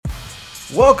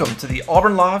Welcome to the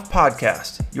Auburn Live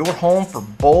Podcast, your home for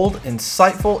bold,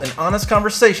 insightful, and honest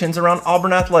conversations around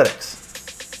Auburn athletics.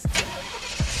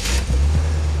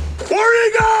 Where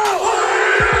you go?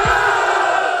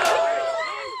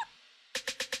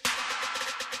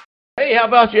 Hey, how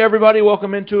about you, everybody?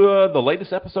 Welcome into the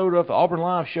latest episode of the Auburn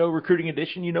Live Show, Recruiting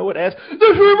Edition. You know it as the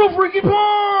Triple Freaky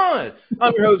Pond.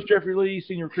 I'm your host, Jeffrey Lee,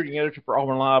 Senior Recruiting Editor for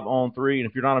Auburn Live on 3. And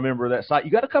if you're not a member of that site,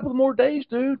 you got a couple more days,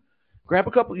 dude. Grab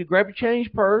your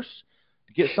change purse,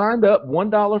 get signed up.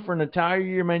 $1 for an entire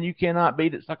year, man. You cannot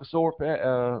beat it. It's like a sore,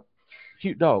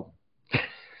 cute dog.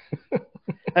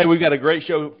 Hey, we've got a great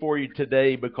show for you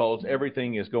today because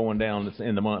everything is going down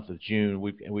in the month of June.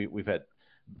 We've had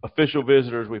official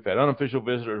visitors, we've had unofficial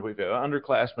visitors, we've had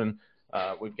underclassmen,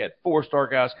 we've got 4-star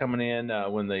guys coming in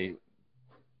when we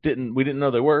didn't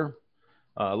know they were.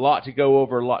 A lot to go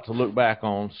over, a lot to look back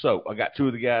on. So I got two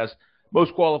of the guys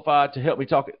most qualified to help me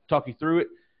talk you through it.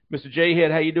 Mr.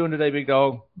 J-Head, how you doing today, big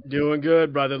dog? Doing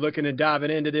good, brother. Looking at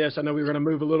diving into this. I know we're going to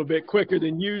move a little bit quicker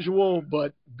than usual,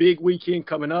 but big weekend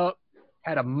coming up.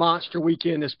 Had a monster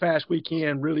weekend this past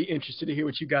weekend. Really interested to hear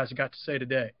what you guys have got to say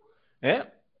today. Yeah,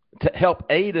 to help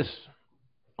aid us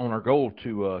on our goal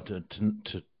to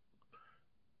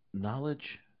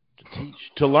knowledge, to teach,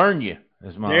 to learn you.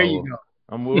 Is my there you go.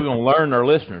 We're going to learn our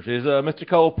listeners. Is Mr.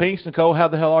 Cole Pinks? Nicole, how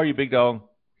the hell are you, big dog?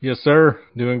 Yes, sir.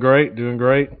 Doing great.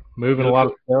 Moving a lot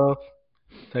of stuff,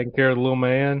 taking care of the little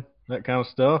man, that kind of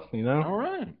stuff, you know.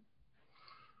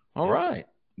 All right.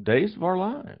 Days of our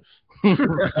lives.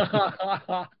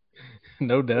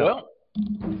 No doubt. Well,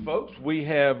 folks, we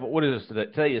have, what is this today?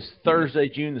 Today is Thursday,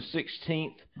 June the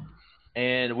 16th,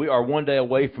 and we are one day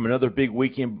away from another big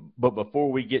weekend. But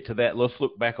before we get to that, let's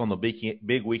look back on the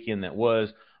big weekend that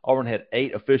was. Auburn had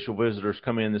 8 official visitors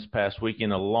come in this past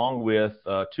weekend, along with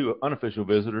 2 unofficial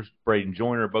visitors, Braden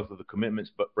Joyner, both of the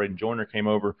commitments, but Braden Joyner came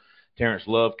over. Terrence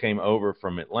Love came over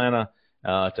from Atlanta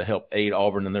to help aid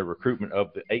Auburn in their recruitment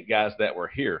of the 8 guys that were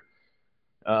here.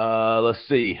 Let's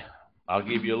see. I'll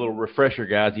give you a little refresher,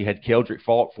 guys. You had Keldrick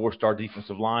Faulk, 4-star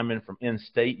defensive lineman from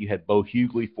in-state. You had Bo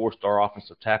Hughley, 4-star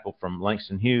offensive tackle from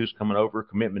Langston Hughes, coming over,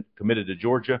 committed to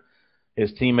Georgia.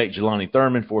 His teammate, Jelani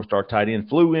Thurman, 4-star tight end,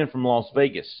 flew in from Las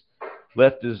Vegas,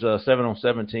 left his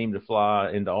 7-on-7 team to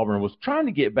fly into Auburn, was trying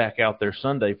to get back out there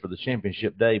Sunday for the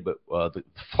championship day, but the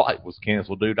flight was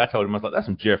canceled, dude. I told him, I thought, that's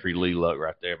some Jeffrey Lee luck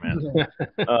right there, man.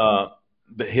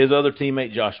 But his other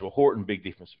teammate, Joshua Horton, big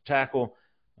defensive tackle,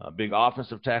 big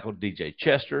offensive tackle, DJ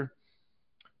Chester.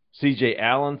 C.J.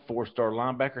 Allen, 4-star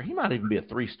linebacker. He might even be a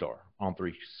 3-star on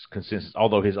 3 consensus,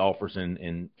 although his offers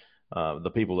and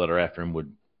the people that are after him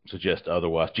would suggest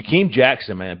otherwise. Jakeem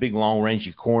Jackson, man, big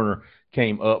long-rangey corner,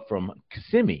 came up from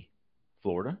Kissimmee,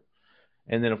 Florida.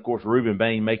 And then, of course, Reuben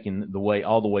Bain making the way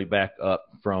all the way back up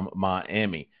from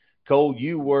Miami. Cole,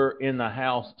 you were in the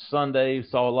house Sunday,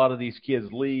 saw a lot of these kids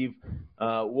leave.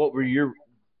 What were your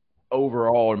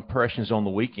overall impressions on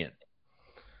the weekend?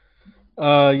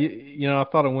 You know, I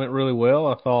thought it went really well.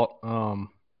 I thought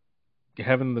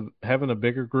having a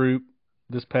bigger group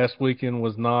this past weekend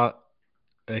was not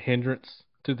a hindrance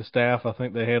to the staff. I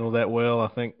think they handled that well. I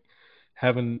think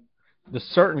having the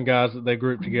certain guys that they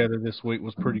grouped together this week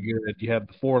was pretty good. You have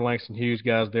the 4 Langston Hughes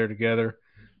guys there together,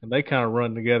 and they kind of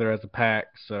run together as a pack.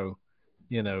 So,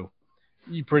 you know,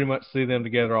 you pretty much see them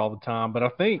together all the time. But I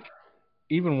think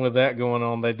even with that going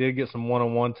on, they did get some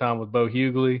one-on-one time with Bo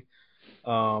Hughley.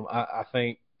 I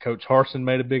think Coach Harsin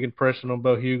made a big impression on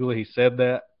Bo Hughley. He said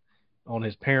that on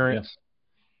his parents.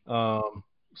 Yeah.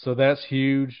 So that's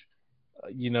huge.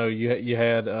 You know, you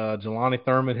had Jelani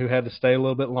Thurman, who had to stay a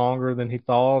little bit longer than he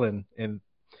thought and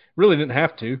really didn't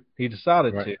have to. He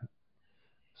decided to.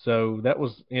 So that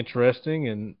was interesting,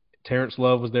 and Terrence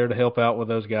Love was there to help out with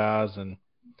those guys. And,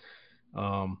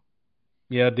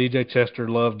 DJ Chester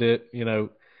loved it. You know,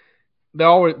 they're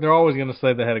always going to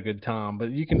say they had a good time, but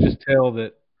you can just tell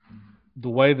that the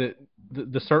way that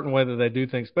the certain way that they do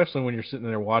things, especially when you're sitting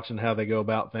there watching how they go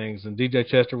about things. And DJ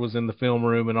Chester was in the film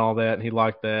room and all that, and he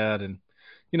liked that. And,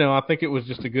 you know, I think it was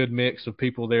just a good mix of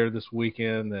people there this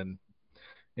weekend, and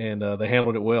they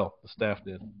handled it well. The staff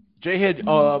did. J-Head,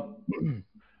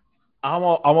 I'm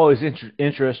always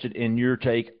interested in your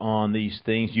take on these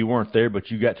things. You weren't there,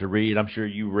 but you got to read. I'm sure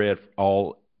you read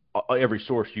every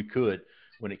source you could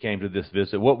when it came to this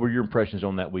visit. What were your impressions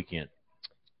on that weekend?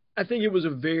 I think it was a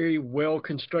very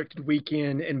well-constructed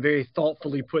weekend and very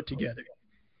thoughtfully put together.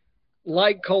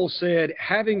 Like Cole said,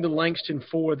 having the Langston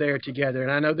 4 there together,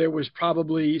 and I know there was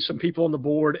probably some people on the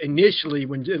board initially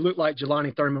when it looked like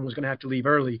Jelani Thurman was going to have to leave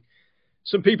early,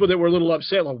 some people that were a little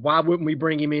upset, like, why wouldn't we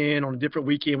bring him in on a different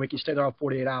weekend? We can stay there all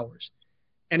 48 hours.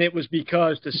 And it was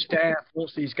because the staff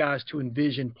wants these guys to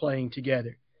envision playing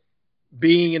together,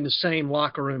 being in the same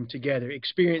locker room together,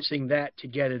 experiencing that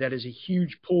together. That is a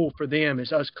huge pull for them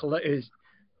as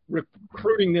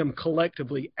recruiting them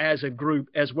collectively as a group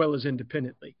as well as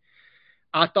independently.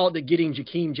 I thought that getting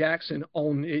Jakeem Jackson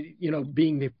on,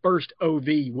 being the first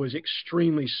OV was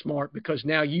extremely smart, because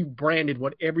now you branded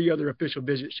what every other official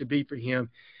visit should be for him.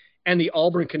 And the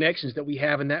Auburn connections that we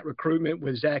have in that recruitment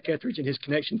with Zach Etheridge and his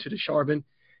connection to Desharvin,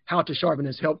 how Desharvin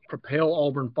has helped propel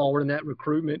Auburn forward in that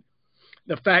recruitment.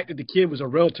 The fact that the kid was a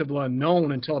relatively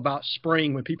unknown until about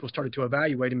spring when people started to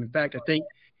evaluate him. In fact, I think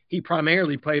he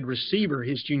primarily played receiver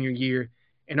his junior year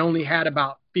and only had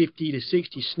about 50 to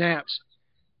 60 snaps,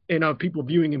 people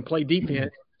viewing him play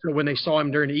defense. So when they saw him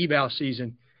during the eval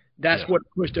season, that's what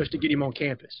pushed us to get him on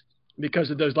campus, because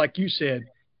of those, like you said,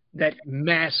 that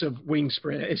massive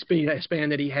wingspan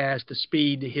that he has, the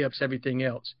speed, the hips, everything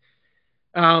else.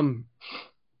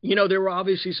 There were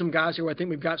obviously some guys who I think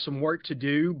we've got some work to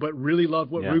do, but really love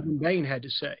what Ruben Bain had to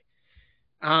say.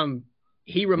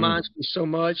 He reminds me so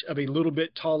much of a little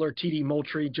bit taller TD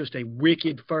Moultrie, just a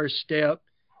wicked first step,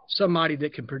 somebody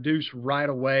that can produce right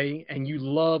away, and you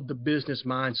love the business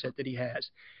mindset that he has.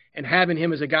 And having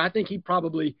him as a guy, I think he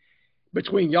probably,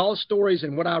 between y'all's stories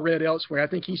and what I read elsewhere, I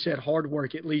think he said hard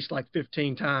work at least like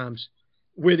 15 times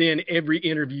within every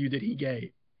interview that he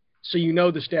gave. So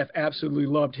the staff absolutely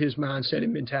loved his mindset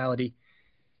and mentality.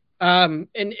 And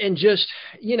just,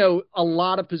 a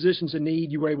lot of positions of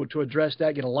need, you were able to address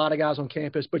that, get a lot of guys on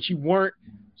campus, but you weren't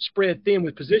spread thin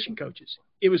with position coaches.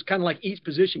 It was kind of like each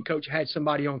position coach had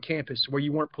somebody on campus where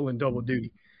you weren't pulling double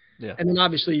duty. Yeah. And then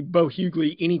obviously Bo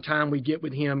Hughley, anytime we get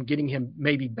with him, getting him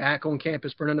maybe back on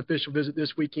campus for an unofficial visit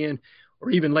this weekend or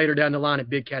even later down the line at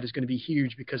Big Cat is going to be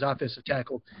huge, because offensive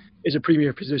tackle is a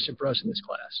premier position for us in this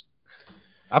class.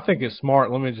 I think it's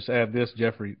smart. Let me just add this,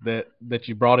 Jeffrey, that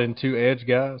you brought in two edge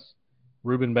guys,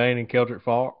 Ruben Bain and Keldrick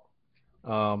Falk,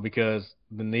 because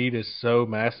the need is so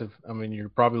massive. I mean, you're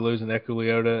probably losing Eku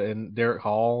Leota and Derek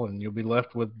Hall, and you'll be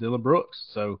left with Dylan Brooks.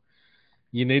 So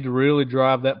you need to really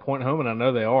drive that point home, and I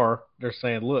know they are. They're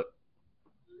saying, look,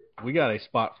 we got a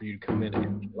spot for you to come in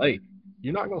and play.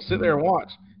 You're not going to sit there and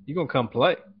watch. You're going to come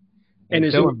play. And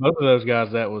telling both of those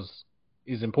guys that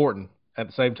is important at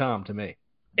the same time to me.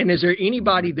 And is there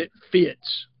anybody that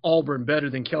fits Auburn better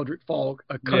than Keldrick Falk,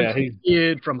 a country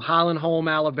kid from Highland Home,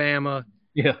 Alabama?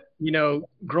 Yeah.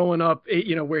 Growing up,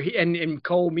 where he and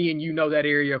Cole, me and that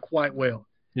area quite well.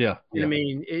 Yeah. I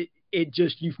mean, it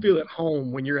just, you feel at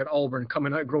home when you're at Auburn,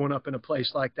 growing up in a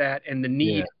place like that, and the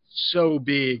need is so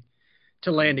big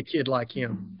to land a kid like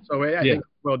him. So I think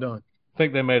well done. I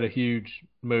think they made a huge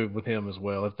move with him as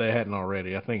well, if they hadn't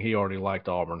already. I think he already liked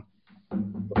Auburn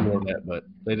before that, but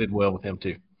they did well with him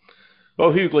too.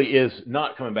 Bo Hughley is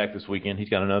not coming back this weekend. He's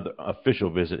got another official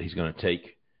visit he's going to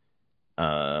take.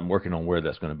 I'm working on where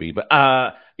that's going to be. But,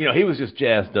 he was just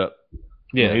jazzed up.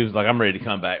 Yeah. He was like, I'm ready to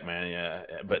come back, man. Yeah.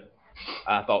 But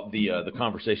I thought the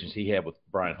conversations he had with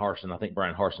Brian Harsin, I think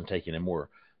Brian Harsin taking a more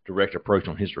direct approach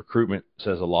on his recruitment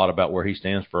says a lot about where he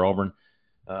stands for Auburn.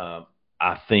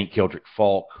 I think Keldrick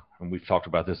Falk, and we've talked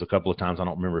about this a couple of times. I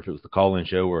don't remember if it was the call-in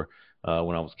show or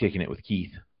when I was kicking it with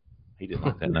Keith. He didn't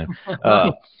like that name.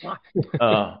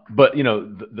 But,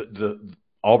 the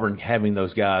Auburn having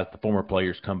those guys, the former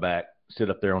players, come back, sit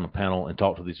up there on the panel and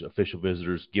talk to these official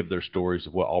visitors, give their stories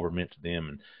of what Auburn meant to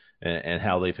them and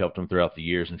how they've helped them throughout the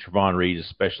years. And Trevon Reed,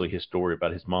 especially his story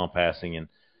about his mom passing. And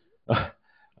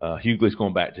Hughley's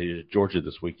going back to Georgia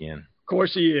this weekend. Of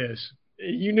course he is.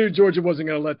 You knew Georgia wasn't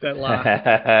going to let that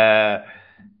lie.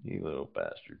 You little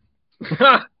bastard.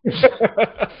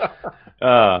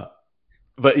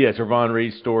 But yeah, Trevon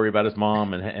Reed's story about his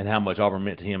mom and how much Auburn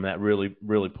meant to him, that really,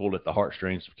 really pulled at the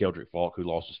heartstrings of Keldrick Falk, who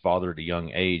lost his father at a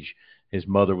young age. His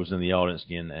mother was in the audience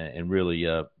and really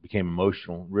became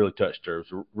emotional, really touched her. It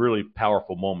was a really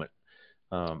powerful moment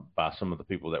by some of the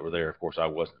people that were there. Of course, I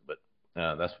wasn't, but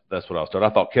that's what I was told. I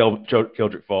thought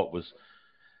Keldrick Falk was,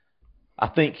 I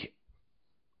think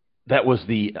that was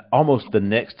almost the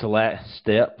next to last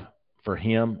step for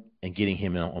him and getting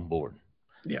him on board.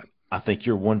 Yeah. I think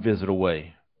you're one visit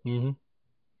away. Mm-hmm.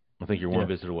 I think you're one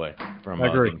visit away from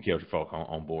getting Keldrick Falk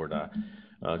on board.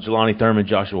 Jelani Thurman,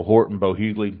 Joshua Horton, Bo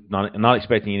Hughley, not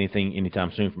expecting anything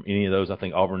anytime soon from any of those. I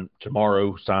think Auburn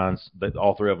tomorrow signs.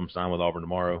 All three of them sign with Auburn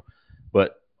tomorrow,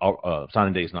 but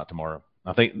signing day is not tomorrow.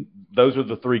 I think those are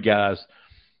the three guys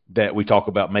that we talk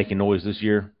about making noise this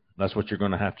year. That's what you're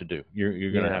going to have to do.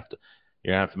 You're going to have to.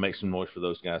 You're going to have to make some noise for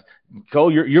those guys.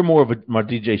 Cole, you're more of my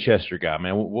DJ Chester guy,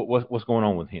 man. What's going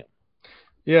on with him?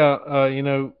 Yeah,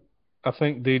 I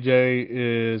think DJ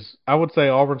is. I would say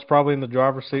Auburn's probably in the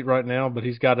driver's seat right now, but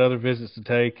he's got other visits to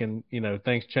take, and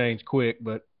things change quick.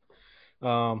 But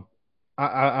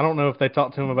I don't know if they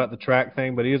talked to him about the track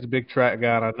thing, but he is a big track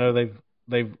guy, and I know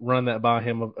they've run that by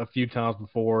him a few times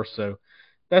before. So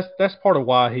that's part of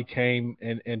why he came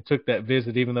and took that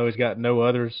visit, even though he's got no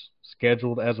others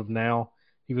scheduled as of now.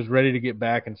 He was ready to get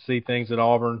back and see things at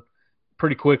Auburn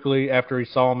pretty quickly after he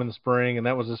saw him in the spring, and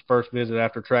that was his first visit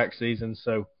after track season.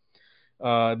 So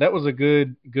that was a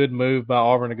good move by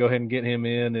Auburn to go ahead and get him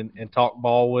in and talk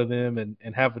ball with him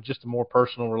and have just a more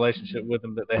personal relationship with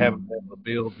him that they haven't been able to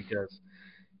build, because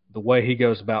the way he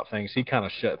goes about things, he kind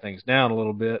of shut things down a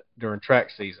little bit during track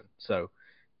season. So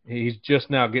he's just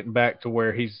now getting back to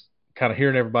where he's kind of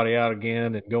hearing everybody out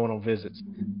again and going on visits.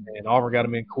 And Auburn got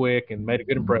him in quick and made a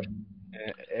good impression.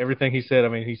 And everything he said,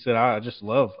 he said, I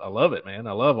love it, man.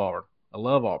 I love Auburn. I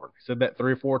love Auburn. He said that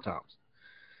 3 or 4 times.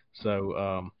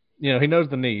 So, he knows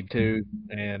the need too.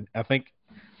 And I think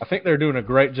they're doing a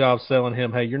great job selling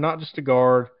him, hey, you're not just a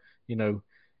guard.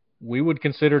 We would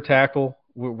consider tackle.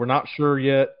 We're not sure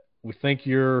yet. We think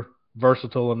you're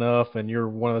versatile enough, and you're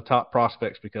one of the top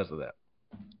prospects because of that.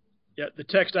 Yeah, the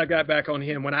text I got back on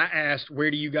him when I asked,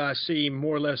 where do you guys see him,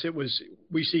 more or less, it was,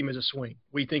 we see him as a swing.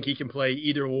 We think he can play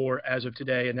either or as of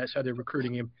today, and that's how they're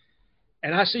recruiting him.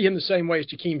 And I see him the same way as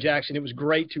Jakeem Jackson. It was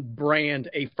great to brand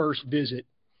a first visit.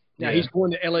 Now, He's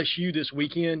going to LSU this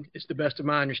weekend. It's the best of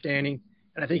my understanding.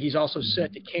 And I think he's also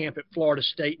set to camp at Florida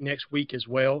State next week as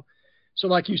well. So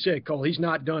like you said, Cole, he's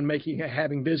not done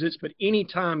having visits, but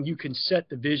anytime you can set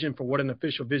the vision for what an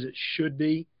official visit should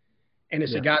be, and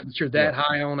it's a guy that you're that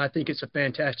high on, I think it's a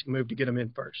fantastic move to get him in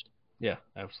first. Yeah,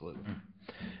 absolutely.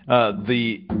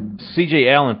 The C.J.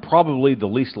 Allen, probably the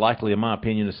least likely, in my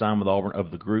opinion, to sign with Auburn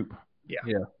of the group.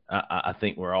 Yeah. I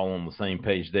think we're all on the same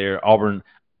page there. Auburn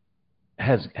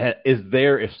is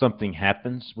there if something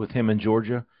happens with him in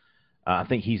Georgia. I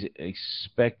think he's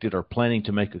expected or planning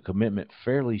to make a commitment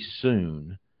fairly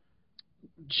soon.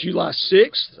 July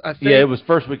 6th, I think. Yeah, it was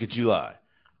first week of July.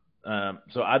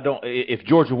 So I don't. If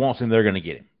Georgia wants him, they're going to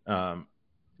get him.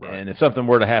 Right. And if something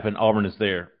were to happen, Auburn is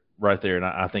there, right there, and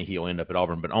I think he'll end up at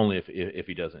Auburn, but only if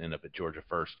he doesn't end up at Georgia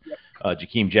first. Yep.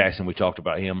 Jakeem Jackson, we talked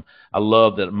about him. I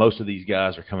love that most of these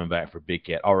guys are coming back for Big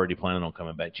Cat, already planning on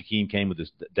coming back. Jakeem came with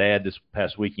his dad this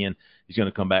past weekend. He's going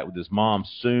to come back with his mom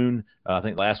soon. I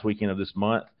think last weekend of this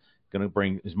month. Going to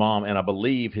bring his mom, and I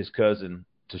believe his cousin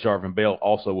Tasharvin Bell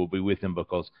also will be with him,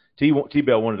 because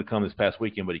T-Bell wanted to come this past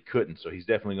weekend, but he couldn't. So he's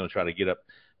definitely going to try to get up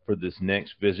for this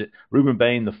next visit. Reuben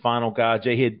Bain, the final guy.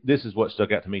 Jay, this is what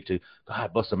stuck out to me too.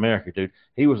 God bless America, dude.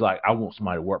 He was like, I want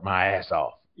somebody to work my ass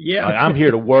off. Yeah. Like, I'm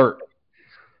here to work.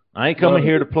 I ain't coming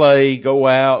here to play, go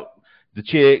out, the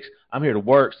chicks. I'm here to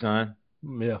work, son.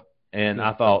 Yeah. And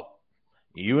I thought,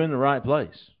 you in the right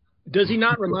place. Does he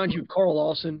not remind you of Carl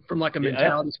Lawson from like a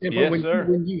mentality standpoint? Yes,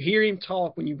 when you hear him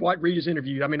talk, when you read his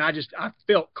interview, I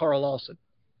felt Carl Lawson.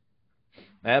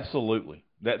 Absolutely.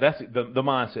 That's the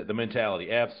mindset, the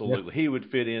mentality. Absolutely. Yep. He would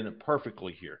fit in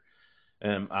perfectly here.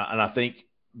 And I think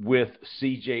with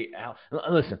C.J. Allen,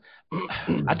 listen,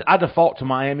 I default to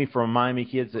Miami from Miami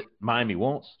kids that Miami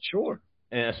wants. Sure.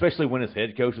 And especially when his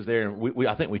head coach is there. And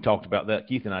I think we talked about that,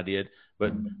 Keith and I did.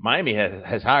 But Miami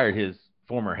has hired his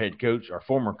former head coach or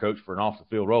former coach for an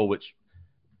off-the-field role, which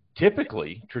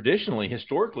typically, traditionally,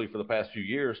 historically for the past few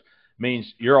years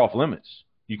means you're off limits.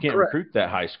 You can't recruit that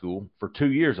high school for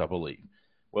 2 years, I believe.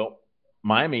 Well,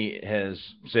 Miami has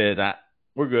said,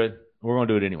 we're good. We're going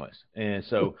to do it anyways. And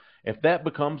so if that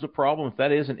becomes a problem, if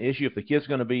that is an issue, if the kid's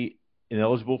going to be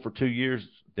ineligible for 2 years,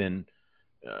 then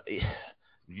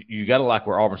you got to like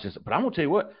where Auburn sits. But I'm going to tell you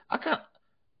what,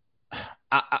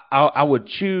 I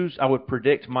would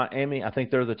predict Miami. I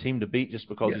think they're the team to beat just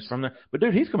because he's from there. But,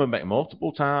 dude, he's coming back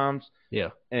multiple times. Yeah.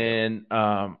 And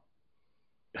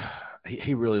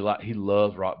he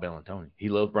loves Rock Bellantoni. He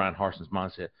loves Brian Harson's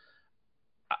mindset.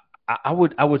 I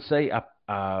would say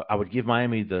I would give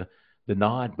Miami the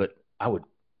nod, but I would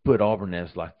put Auburn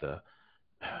as like the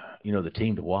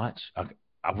team to watch.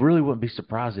 I really wouldn't be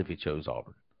surprised if he chose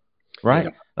Auburn,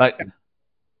 right? Yeah.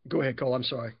 Go ahead, Cole. I'm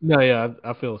sorry. No, yeah,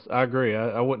 I agree.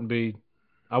 I wouldn't be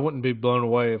blown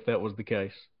away if that was the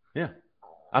case. Yeah,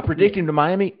 I predict him to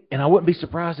Miami, and I wouldn't be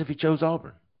surprised if he chose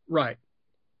Auburn. Right.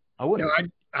 I wouldn't. No,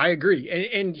 I agree.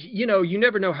 And you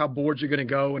never know how boards are going to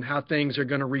go and how things are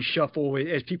going to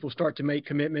reshuffle as people start to make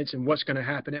commitments and what's going to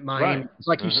happen at Miami. Right.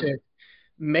 Like you said,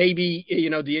 maybe, the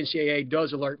NCAA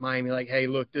does alert Miami like, hey,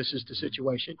 look, this is the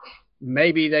situation.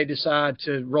 Maybe they decide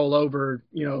to roll over,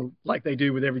 like they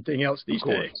do with everything else these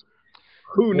days.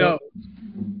 Who knows?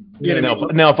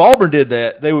 Now, if Auburn did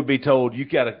that, they would be told,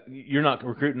 you're not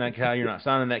recruiting that guy, you're not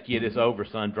signing that kid, it's over,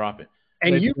 son, drop it.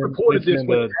 And you reported this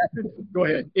when it happened. Go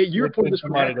ahead. You reported this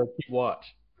when it happened. Keep watch.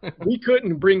 We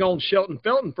couldn't bring on Shelton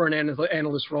Felton for an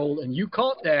analyst role, and you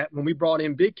caught that when we brought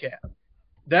in Big Cat.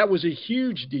 That was a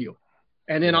huge deal.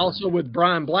 And then also with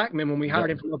Brian Blackman, when we hired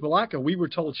him from Opelika, we were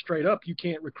told straight up, you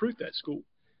can't recruit that school.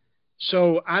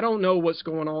 So I don't know what's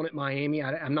going on at Miami.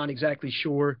 I'm not exactly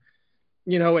sure,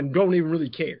 and don't even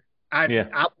really care. I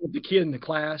want the kid in the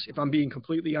class, if I'm being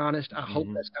completely honest. I hope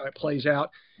that's how it plays out.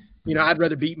 I'd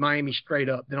rather beat Miami straight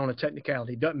up than on a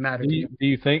technicality. It doesn't matter. Do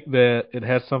you think that it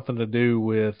has something to do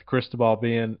with Cristobal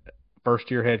being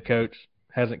first-year head coach,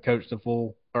 hasn't coached a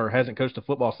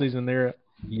football season there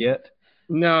yet?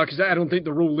 No, because I don't think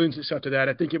the rule lends itself to that.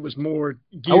 I think it was more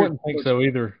geared. I wouldn't think so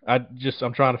either. I'm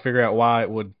trying to figure out why it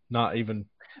would not even.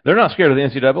 They're not scared of the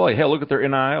NCAA. Hell, look at their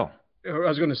NIL. I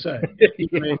was going to say.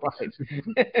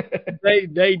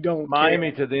 They don't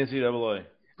Miami care. to the NCAA.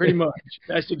 Pretty much.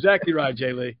 That's exactly right,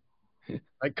 Jay Lee.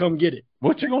 Like, come get it.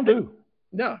 What you going to do?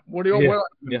 No. What are you going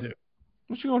to do?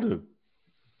 What you going to do?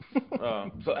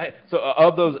 So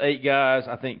of those 8 guys,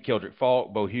 I think Keldrick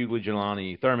Falk, Bo Hughley,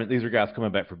 Jelani Thurman, these are guys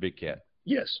coming back for Big Cat.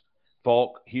 Yes.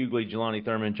 Falk, Hughley, Jelani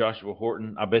Thurman, Joshua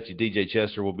Horton. I bet you DJ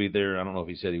Chester will be there. I don't know if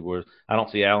he said he was. I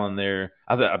don't see Allen there.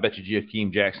 I bet you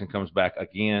Jakeem Jackson comes back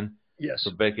again. Yes.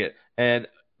 For Beckett. And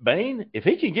Bain, if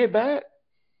he can get back,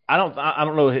 I don't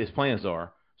know what his plans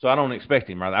are. So I don't expect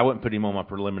him, right? I wouldn't put him on my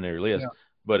preliminary list. No.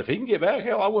 But if he can get back,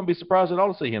 hell, I wouldn't be surprised at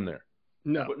all to see him there.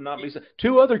 No. Would not be.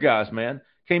 2 other guys, man,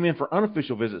 came in for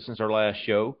unofficial visits since our last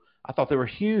show. I thought they were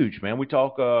huge, man. I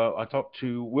talked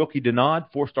to Wilkie Denard,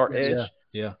 4-star edge.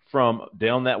 Yeah. From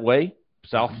down that way,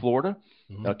 South Florida.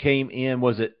 Came in,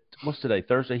 what's today,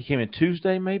 Thursday? He came in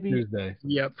Tuesday, maybe? Tuesday.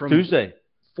 Yeah, from Tuesday.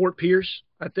 Fort Pierce,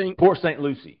 I think. Port St.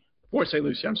 Lucie,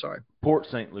 I'm sorry. Port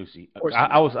St. Lucie.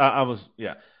 I was.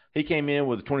 He came in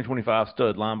with a 2025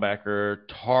 stud linebacker,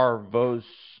 Tarvos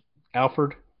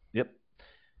Alford. Yep.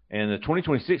 And the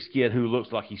 2026 kid who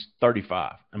looks like he's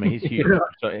 35. I mean, he's huge.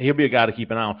 So he'll be a guy to keep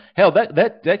an eye on. Hell,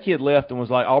 that kid left and was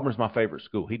like, Auburn's my favorite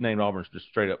school. He named Auburn's just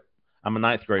straight up. I'm a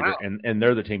 9th grader, and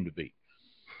they're the team to beat.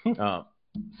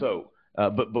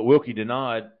 But Wilkie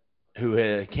Denard,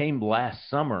 who came last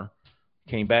summer,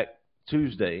 came back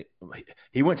Tuesday.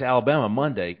 He went to Alabama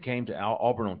Monday, came to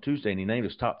Auburn on Tuesday, and he named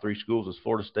his top 3 schools as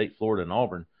Florida State, Florida, and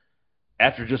Auburn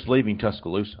after just leaving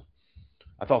Tuscaloosa.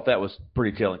 I thought that was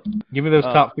pretty telling. Give me those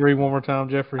top 3 one more time,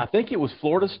 Jeffrey. I think it was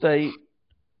Florida State,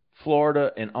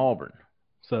 Florida, and Auburn.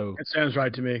 So that sounds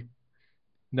right to me.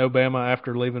 No Bama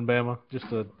after leaving Bama, just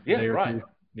a day or two.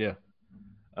 Yeah.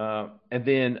 And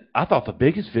then I thought the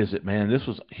biggest visit, man, this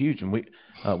was huge, and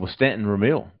was Stanton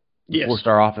Ramil,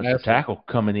 4-star offensive tackle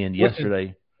coming in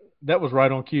yesterday. That was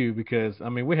right on cue because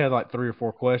we had like 3 or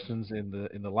 4 questions in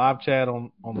the live chat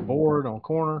on the board on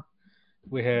Corner.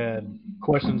 We had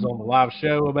questions on the live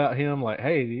show about him, like,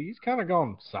 hey, he's kind of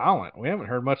gone silent. We haven't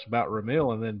heard much about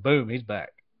Ramil, and then boom, he's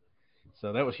back.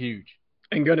 So that was huge.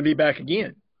 And going to be back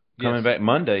again. Coming back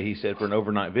Monday, he said, for an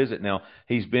overnight visit. Now,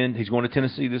 he's going to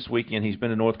Tennessee this weekend. He's been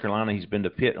to North Carolina. He's been to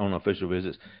Pitt on official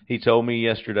visits. He told me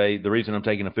yesterday the reason I'm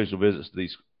taking official visits to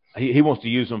these, he wants to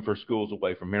use them for schools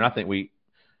away from here. And I think we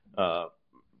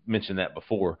mentioned that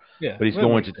before. Yeah, but he's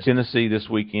going to Tennessee this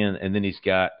weekend, and then he's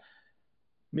got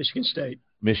Michigan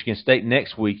State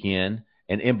next weekend.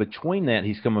 And in between that,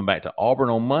 he's coming back to Auburn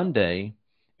on Monday.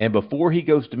 And before he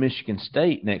goes to Michigan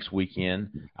State next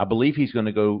weekend, I believe he's going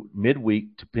to go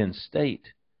midweek to Penn State.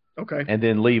 Okay. And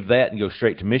then leave that and go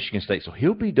straight to Michigan State. So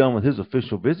he'll be done with his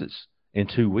official visits in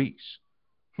 2 weeks.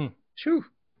 Phew.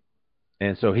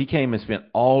 And so he came and spent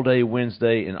all day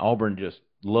Wednesday, and Auburn just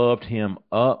loved him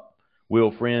up.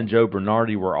 Will Friend, Joe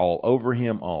Bernardi were all over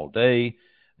him all day.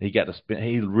 He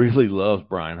really loves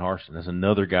Brian Harsin. That's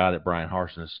another guy that Brian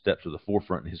Harsin has stepped to the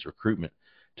forefront in his recruitment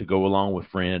to go along with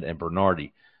Friend and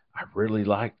Bernardi. I really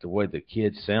liked the way the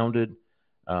kid sounded.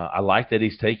 I like that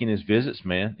he's taking his visits,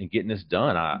 man, and getting this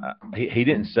done. He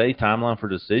didn't say timeline for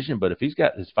decision, but if he's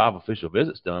got his 5 official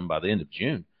visits done by the end of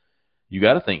June, you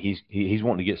got to think he's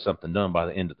wanting to get something done by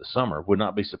the end of the summer. Would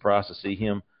not be surprised to see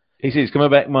him. He said he's coming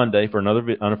back Monday for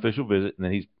another unofficial visit, and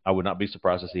then I would not be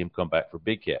surprised to see him come back for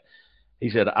Big Cat. He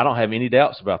said, I don't have any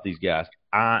doubts about these guys.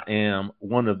 I am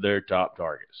one of their top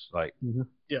targets. Like,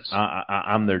 yes,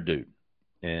 I'm their dude.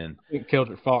 And I think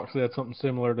Keldrick Fox said something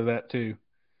similar to that too.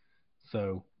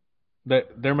 So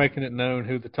they're making it known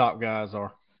who the top guys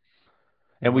are.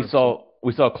 And we saw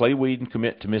Clay Whedon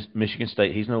commit to Michigan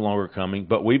State. He's no longer coming.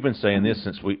 But we've been saying this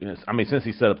since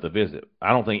he set up the visit. I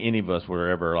don't think any of us were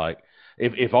ever like,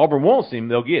 if Auburn wants him,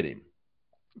 they'll get him.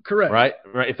 Correct. Right.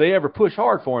 If they ever push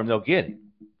hard for him, they'll get him.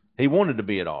 He wanted to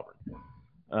be at Auburn.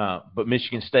 But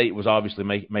Michigan State was obviously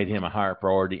made him a higher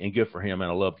priority, and good for him.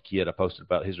 And I love the kid. I posted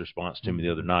about his response to me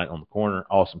the other night on the corner.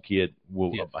 Awesome kid.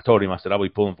 I told him, I said, I'll be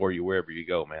pulling for you wherever you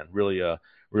go, man. Really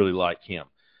like him.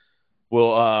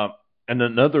 Well, and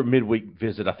another midweek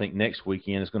visit, I think next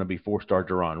weekend is going to be 4-star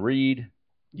Deron Reed.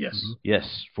 Yes. Mm-hmm.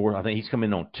 Yes. I think he's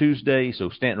coming on Tuesday. So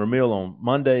Stanton Ramil on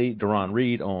Monday, Deron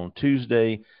Reed on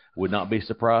Tuesday. Would not be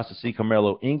surprised to see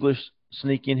Carmelo English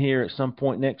sneak in here at some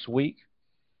point next week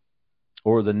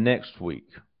or the next week.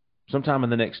 Sometime in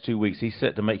the next 2 weeks. He's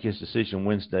set to make his decision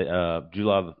Wednesday,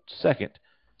 July the 2nd.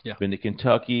 Yeah. Been to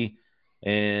Kentucky,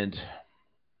 and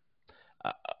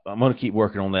I'm going to keep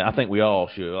working on that. I think we all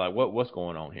should. Like, what's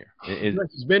going on here?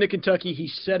 He's been to Kentucky. He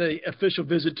set an official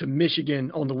visit to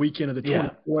Michigan on the weekend of the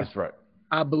 24th. Yeah, that's right.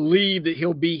 I believe that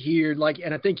he'll be here,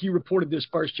 and I think you reported this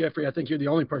first, Jeffrey. I think you're the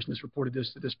only person that's reported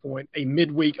this at this point, a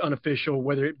midweek unofficial,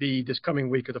 whether it be this coming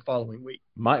week or the following week.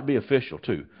 Might be official,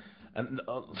 too. And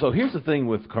so here's the thing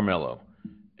with Carmelo.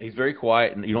 He's very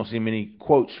quiet, and you don't see many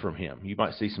quotes from him. You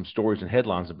might see some stories and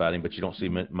headlines about him, but you don't see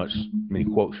many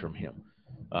quotes from him.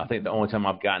 I think the only time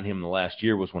I've gotten him in the last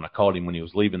year was when I called him when he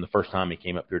was leaving the first time he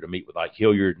came up here to meet with Ike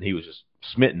Hilliard, and he was just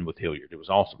smitten with Hilliard. It was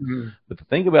awesome. Mm-hmm. But the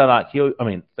thing about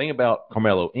thing about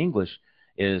Carmelo English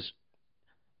is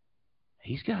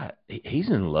he's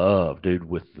in love, dude,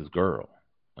 with this girl.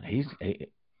 I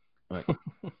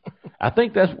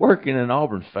think that's working in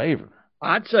Auburn's favor.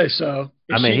 I'd say so.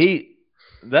 They're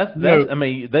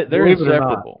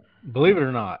inseparable. Believe it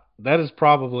or not, that is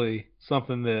probably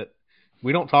something that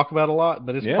we don't talk about a lot,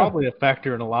 but it's probably a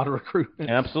factor in a lot of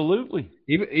recruitment. Absolutely.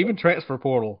 Even transfer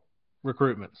portal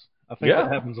recruitments. I think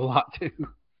that happens a lot too.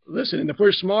 Listen, and if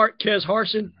we're smart, Kez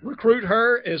Harsin, recruit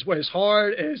her as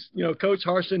hard as Coach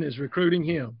Harsin is recruiting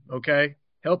him. Okay,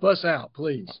 help us out,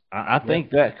 please. I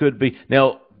think that could be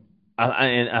now.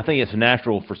 I think it's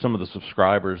natural for some of the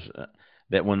subscribers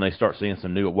that when they start seeing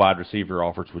some new wide receiver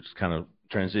offers, which is kind of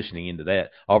transitioning into that,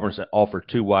 Auburn's offered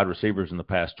 2 wide receivers in the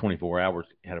past 24 hours.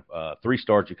 Had a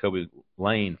 3-star Jacoby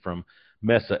Lane from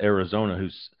Mesa, Arizona,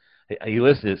 he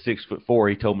listed at 6'4".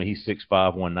 He told me he's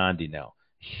 6'5", 190 now.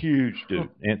 Huge dude,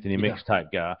 Anthony Mix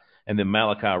type guy. And then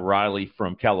Malachi Riley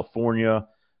from California.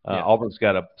 Auburn's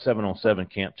got a 7-on-7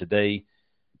 camp today,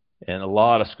 and a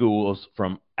lot of schools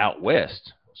from out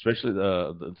west, especially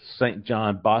the St.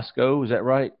 John Bosco. Is that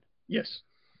right? Yes.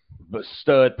 But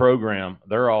stud program,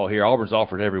 they're all here. Auburn's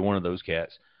offered every one of those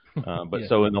cats.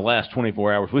 So in the last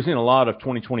 24 hours, we've seen a lot of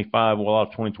 2025, a lot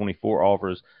of 2024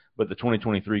 offers, but the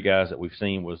 2023 guys that we've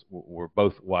seen were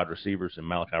both wide receivers, in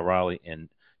Malachi Riley and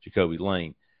Jacoby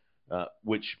Lane,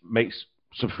 which makes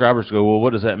subscribers go, well,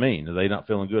 what does that mean? Are they not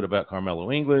feeling good about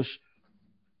Carmelo English?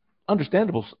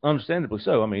 Understandably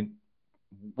so. I mean,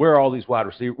 where have all these wide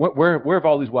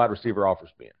receiver offers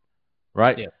been,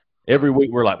 right? Yeah. Every week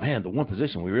we're like, man, the one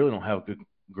position we really don't have a good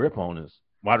grip on is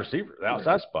wide receiver, the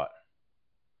outside spot.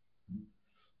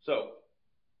 So,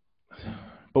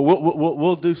 but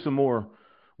we'll do some more.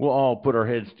 We'll all put our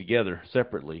heads together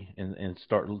separately and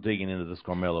start digging into this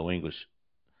Carmelo English.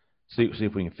 See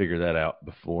if we can figure that out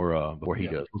before he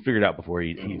does. We'll figure it out before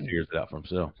he figures it out for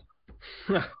himself.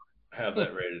 Have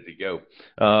that ready to go.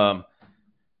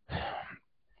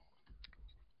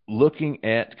 Looking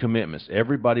at commitments,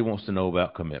 everybody wants to know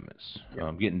about commitments.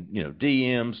 Getting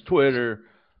DMs, Twitter,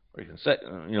 or you can say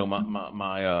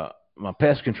my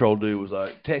pest control dude was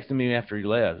like texting me after he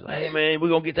left. Like, hey man, we're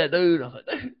gonna get that dude. I was like,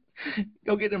 dude,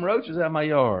 go get them roaches out of my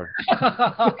yard.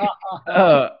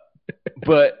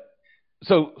 But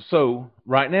so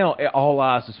right now, all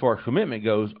eyes as far as commitment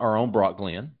goes are on Brock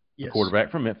Glenn, the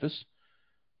quarterback from Memphis.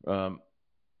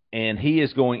 And he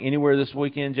is going anywhere this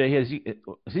weekend, Jay. Is he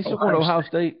still going to Ohio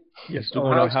State? Yes, still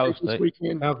going to Ohio State. This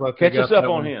weekend. Catch us up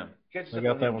on him. I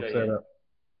got that one set up.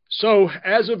 So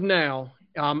as of now,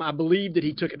 I believe that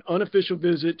he took an unofficial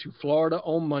visit to Florida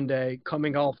on Monday,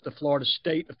 coming off the Florida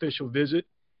State official visit.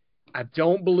 I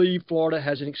don't believe Florida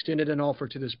hasn't extended an offer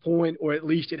to this point, or at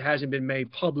least it hasn't been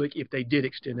made public if they did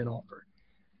extend an offer.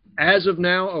 As of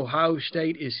now, Ohio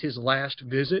State is his last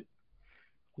visit.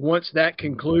 Once that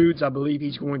concludes, I believe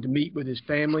he's going to meet with his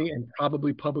family and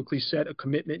probably publicly set a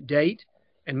commitment date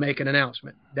and make an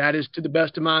announcement. That is, to the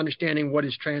best of my understanding, what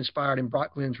has transpired in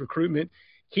Brock Glenn's recruitment.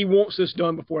 He wants this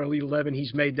done before Elite 11.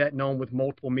 He's made that known with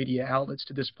multiple media outlets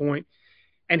to this point.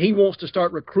 And he wants to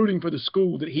start recruiting for the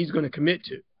school that he's going to commit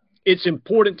to. It's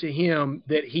important to him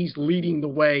that he's leading the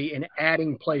way and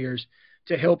adding players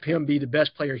to help him be the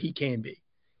best player he can be.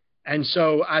 And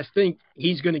so I think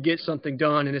he's going to get something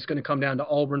done, and it's going to come down to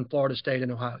Auburn, Florida State,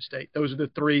 and Ohio State. Those are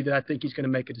the 3 that I think he's going to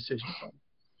make a decision from.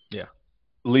 Yeah.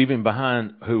 Leaving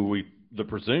behind who we the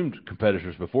presumed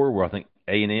competitors before were, I think,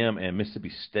 A&M and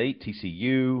Mississippi State,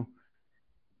 TCU.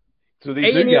 So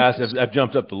these new guys have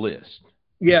jumped up the list.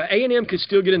 Yeah, A&M could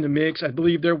still get in the mix. I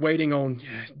believe they're waiting on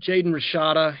Jaden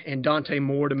Rashada and Dante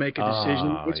Moore to make a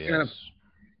decision. It's kind of,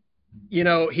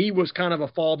 he was kind of a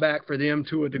fallback for them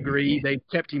to a degree. They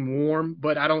kept him warm,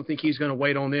 but I don't think he's going to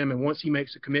wait on them. And once he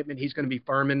makes a commitment, he's going to be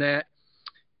firm in that.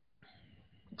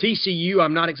 TCU,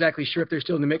 I'm not exactly sure if they're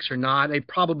still in the mix or not. They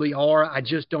probably are. I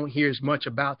just don't hear as much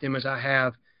about them as I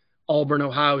have Auburn,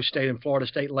 Ohio State, and Florida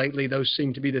State lately. Those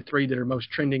seem to be the three that are most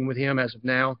trending with him as of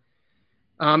now.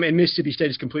 And Mississippi State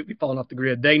has completely fallen off the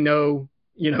grid. They know,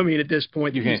 at this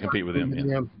point. You can't compete with them.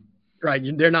 Yeah. Right.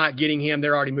 They're not getting him.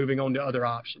 They're already moving on to other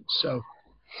options. So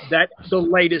that's the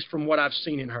latest from what I've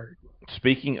seen and heard.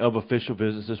 Speaking of official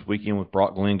visits this weekend with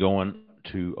Brock Glenn going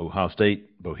to Ohio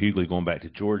State, Bo Hughley going back to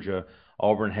Georgia,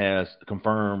 Auburn has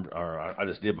confirmed, or I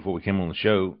just did before we came on the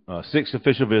show, 6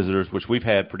 official visitors, which we've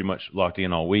had pretty much locked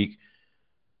in all week.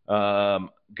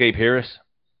 Gabe Harris.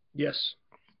 Yes.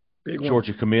 Big one.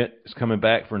 Georgia commit is coming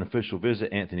back for an official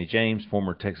visit. Anthony James,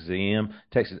 former Texas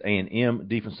A&M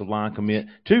defensive line commit.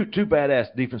 Two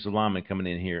badass defensive linemen coming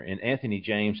in here, and Anthony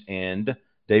James and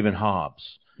David Hobbs.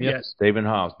 Yes. David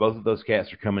Hobbs. Both of those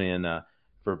cats are coming in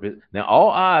for a bit. Now,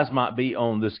 all eyes might be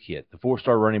on this kid, the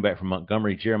 4-star running back from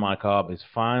Montgomery, Jeremiah Cobb, is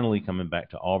finally coming back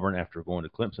to Auburn after going to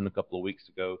Clemson a couple of weeks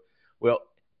ago. Well,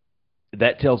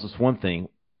 that tells us one thing.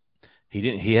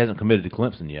 He hasn't committed to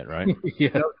Clemson yet, right? Yeah.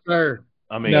 No, sir.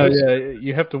 I mean,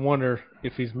 you have to wonder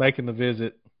if he's making the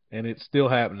visit and it's still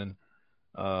happening.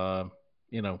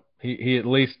 He at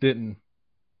least didn't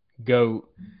go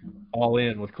all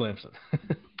in with Clemson.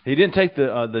 He didn't take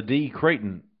the D.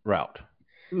 Creighton route.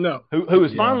 No. Who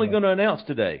is finally going to announce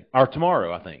today or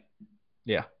tomorrow, I think.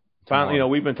 Yeah. Finally,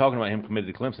 we've been talking about him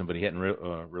committed to Clemson, but he hadn't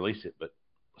released it.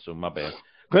 So my bad.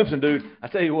 Clemson, dude. I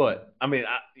tell you what. I mean,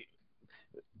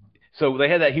 so they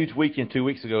had that huge weekend 2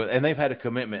 weeks ago, and they've had a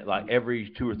commitment like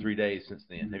every 2 or 3 days since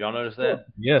then. Have y'all noticed that?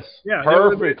 Yes. Yeah.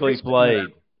 Perfectly played.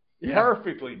 Yeah.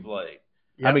 Perfectly played.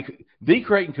 Yep. I mean, D.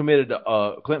 Creighton committed to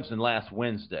Clemson last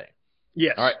Wednesday.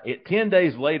 Yes. All right. 10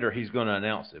 days later, he's going to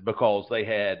announce it because they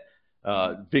had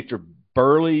Victor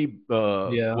Burley.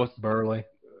 Burley.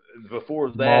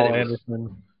 Before that,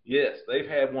 Anderson. Yes, they've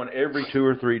had one every 2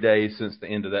 or 3 days since the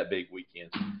end of that big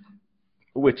weekend,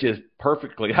 which is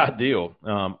perfectly ideal.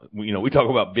 We talk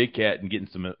about Big Cat and getting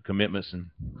some commitments, and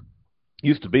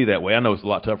used to be that way. I know it's a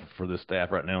lot tougher for this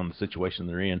staff right now in the situation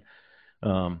they're in.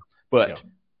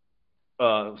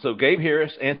 So Gabe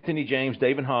Harris, Anthony James,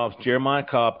 David Hobbs, Jeremiah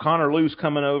Cobb, Connor Lewis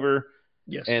coming over,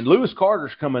 yes, and Lewis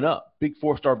Carter's coming up, big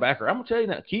 4-star backer. I'm going to tell you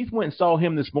now, Keith went and saw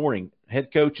him this morning.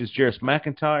 Head coach is Jarris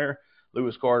McIntyre.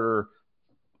 Lewis Carter,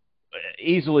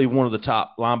 easily one of the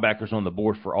top linebackers on the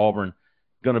board for Auburn.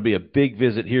 Going to be a big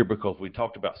visit here because we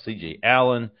talked about C.J.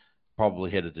 Allen,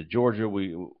 probably headed to Georgia.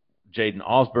 Jaden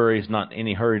Osbury is not in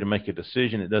any hurry to make a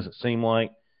decision, it doesn't seem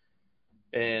like.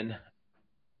 And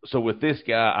so with this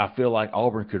guy, I feel like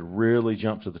Auburn could really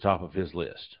jump to the top of his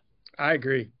list. I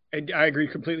agree. I agree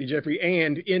completely, Jeffrey.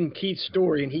 And in Keith's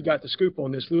story, and he got the scoop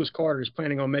on this, Lewis Carter is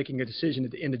planning on making a decision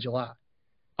at the end of July.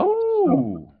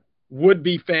 Oh. Would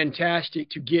be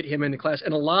fantastic to get him in the class.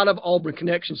 And a lot of Auburn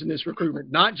connections in this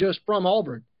recruitment, not just from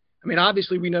Auburn. I mean,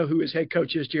 obviously we know who his head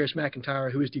coach is, Jarris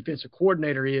McIntyre, who his defensive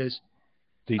coordinator is.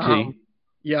 DT.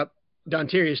 Yep.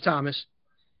 Dontarius Thomas,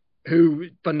 who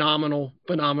phenomenal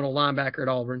linebacker at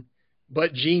Auburn.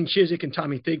 But Gene Chizik and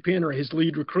Tommy Thigpen are his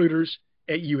lead recruiters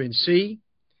at UNC.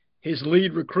 His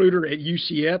lead recruiter at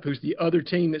UCF, who's the other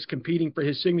team that's competing for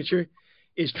his signature,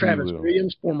 is Travis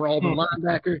Williams, former Auburn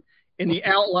linebacker. And the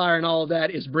outlier in all of that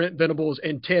is Brent Venables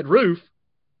and Ted Roof,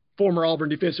 former Auburn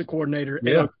defensive coordinator at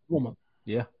Oklahoma.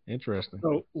 Yeah, interesting.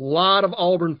 So a lot of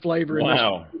Auburn flavor in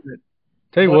wow. this.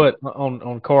 Tell you what,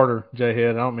 on Carter,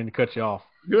 J-Head, I don't mean to cut you off.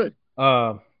 Good.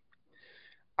 I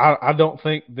don't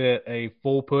think that a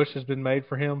full push has been made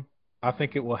for him. I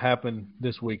think it will happen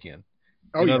this weekend.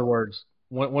 In other words,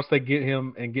 once they get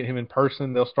him in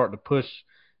person, they'll start to push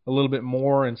a little bit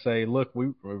more and say, look, we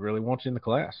really want you in the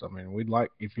class. I mean,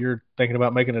 if you're thinking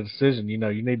about making a decision, you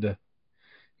need to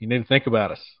think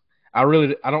about us. I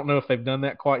don't know if they've done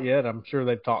that quite yet. I'm sure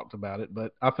they've talked about it,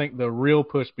 but I think the real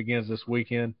push begins this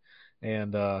weekend,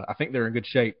 and I think they're in good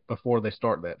shape before they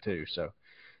start that too. So,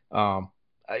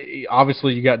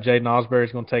 obviously you got Jaden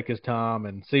Osbury's going to take his time,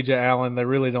 and C.J. Allen, they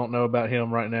really don't know about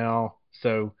him right now.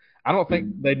 So I don't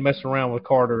think they'd mess around with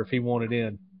Carter if he wanted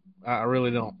in. I really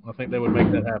don't. I think they would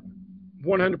make that happen.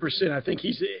 100%. I think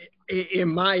in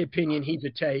my opinion, he's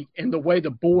a take. And the way the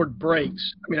board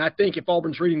breaks, I mean, I think if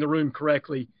Auburn's reading the room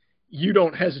correctly, you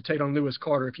don't hesitate on Lewis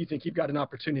Carter. If you think you've got an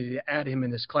opportunity to add him in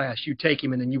this class, you take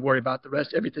him and then you worry about the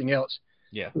rest, everything else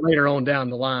later on down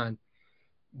the line.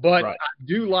 But I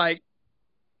do like,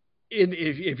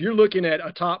 if you're looking at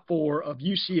a top four of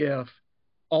UCF,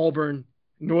 Auburn,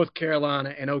 North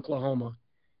Carolina, and Oklahoma,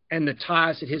 and the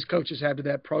ties that his coaches have to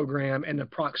that program and the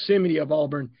proximity of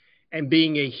Auburn and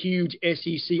being a huge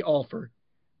SEC offer,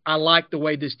 I like the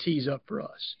way this tees up for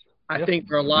us. I think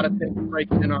there are a lot of things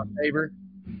breaking in our favor.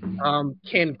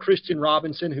 Can Christian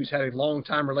Robinson, who's had a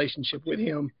long-time relationship with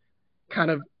him, kind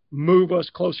of move us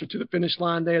closer to the finish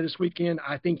line there this weekend?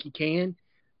 I think he can.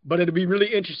 But it'll be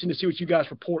really interesting to see what you guys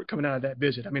report coming out of that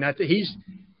visit. I mean, I think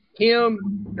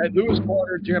Lewis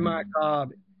Carter, Jeremiah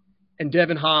Cobb, and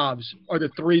Devin Hobbs are the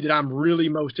three that I'm really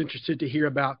most interested to hear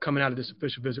about coming out of this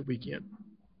official visit weekend.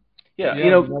 Yeah,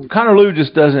 Connor Lew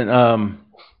just doesn't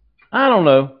I don't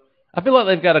know. I feel like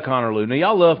they've got a Connor Lew. Now,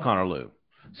 y'all love Connor Lew.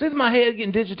 See my head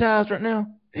getting digitized right now?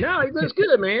 No, he looks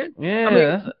good, man. Yeah, I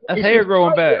mean, that's hair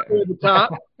growing back. At the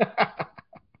top.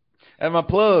 And my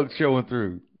plug's showing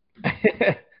through.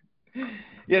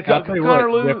 Yeah,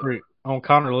 Connor Lew. Jeffrey, on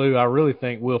Connor Lew, I really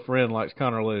think Will Friend likes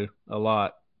Connor Lew a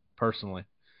lot, personally.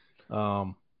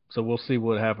 So we'll see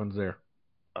what happens there.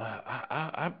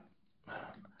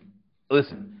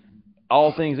 Listen,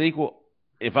 all things equal,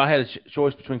 if I had a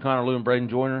choice between Connor Lew and Braden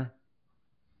Joyner,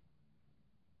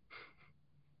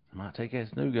 I might take this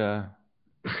new guy.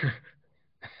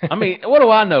 I mean, what do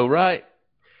I know, right?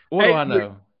 What do I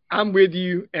know? I'm with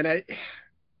you, and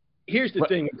here's the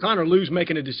thing. Connor Lew's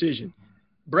making a decision.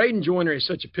 Braden Joyner is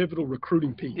such a pivotal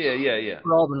recruiting piece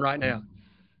for Auburn right now.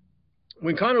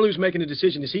 When Connor Lew's making a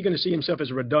decision, is he going to see himself as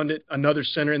a redundant, another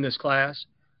center in this class?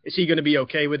 Is he going to be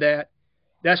okay with that?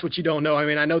 That's what you don't know. I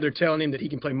mean, I know they're telling him that he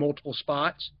can play multiple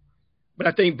spots, but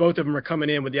I think both of them are coming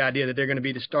in with the idea that they're going to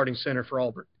be the starting center for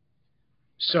Auburn.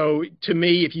 So, to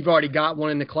me, if you've already got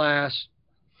one in the class,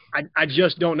 I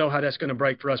just don't know how that's going to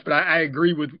break for us. But I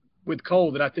agree with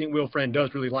Cole that I think Will Friend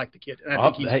does really like the kid. And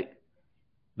I think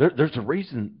there's a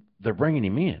reason they're bringing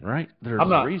him in, right? There's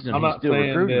a reason he's still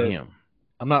recruiting him.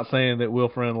 I'm not saying that Will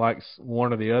Friend likes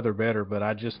one or the other better, but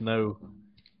I just know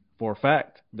for a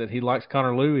fact that he likes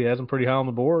Connor Lew. He has him pretty high on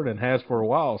the board and has for a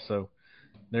while. So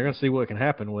they're going to see what can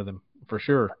happen with him for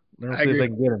sure. They're going to see if they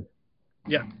can get him.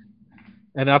 Yeah.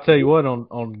 And I'll tell you what,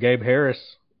 on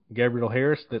Gabriel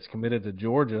Harris, that's committed to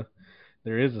Georgia,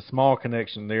 there is a small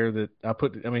connection there that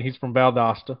he's from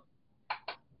Valdosta,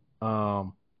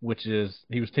 which is,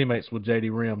 he was teammates with J.D.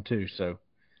 Rim too. So.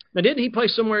 Now, didn't he play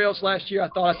somewhere else last year? I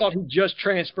thought he just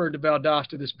transferred to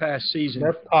Valdosta this past season.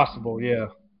 That's possible, yeah.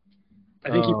 I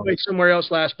think he played somewhere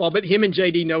else last fall, but him and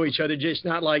J.D. know each other. Just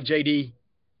not like J.D.,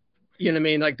 you know what I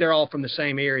mean? Like they're all from the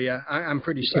same area. I'm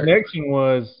pretty certain. The connection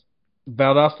was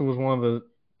Valdosta was one of the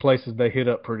places they hit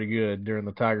up pretty good during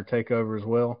the Tiger takeover as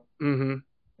well. Mm-hmm.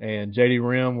 And J.D.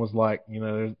 Rim was like,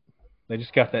 they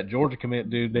just got that Georgia commit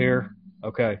dude there.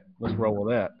 Okay, let's roll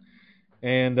with that.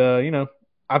 And,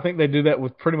 I think they do that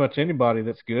with pretty much anybody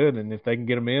that's good. And if they can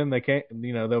get them in,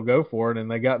 they'll go for it.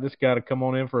 And they got this guy to come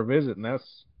on in for a visit, and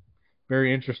that's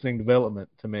very interesting development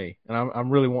to me. And I'm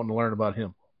really wanting to learn about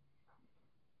him.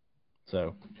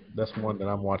 So that's one that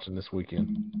I'm watching this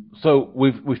weekend. So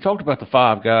we've talked about the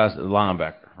five guys at the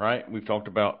linebacker, right? We've talked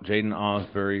about Jaden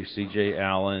Osbury, C.J.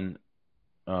 Allen,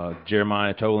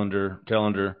 Jeremiah Tellender,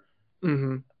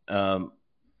 mm-hmm.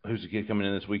 Who's the kid coming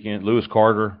in this weekend? Lewis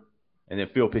Carter, and then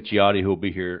Phil Picciotti, who will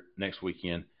be here next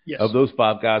weekend. Yes. Of those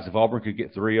five guys, if Auburn could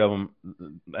get three of them,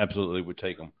 absolutely would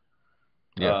take them.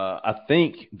 Yeah. I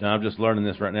think, and I'm just learning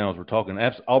this right now as we're talking,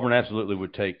 Auburn absolutely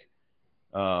would take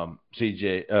Lewis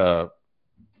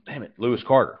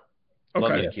Carter. Okay.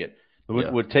 Love that kid.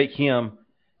 Would take him.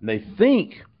 And they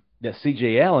think that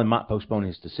C.J. Allen might postpone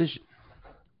his decision.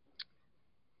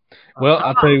 Well,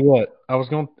 I'll tell you what. I was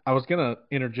gonna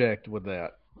interject with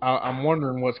that. I'm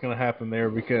wondering what's going to happen there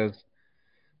because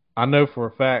I know for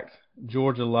a fact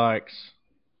Georgia likes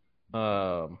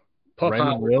Raylan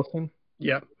Wilson.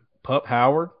 Yep. Pup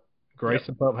Howard,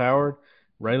 Grayson Pup Howard,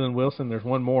 Raylan Wilson. There's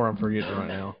one more I'm forgetting right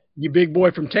now. You big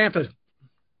boy from Tampa.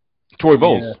 Troy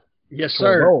Bowles. Yeah. Yes, Troy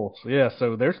sir. Bowles. Yeah,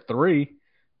 so there's three.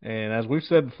 And as we've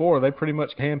said before, they pretty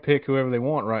much handpick whoever they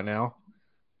want right now.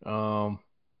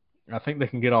 I think they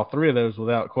can get all three of those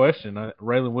without question.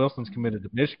 Raylan Wilson's committed to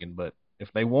Michigan, but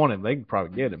if they want him, they can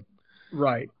probably get him.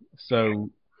 Right.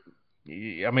 So,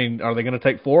 I mean, are they going to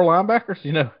take four linebackers?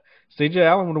 C.J.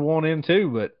 Allen would have won in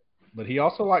too, but he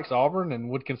also likes Auburn and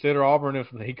would consider Auburn if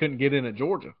he couldn't get in at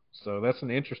Georgia. So that's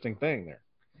an interesting thing there,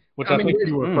 which I think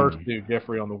you were first to,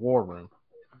 Jeffrey, on the War Room.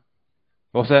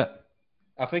 What's that?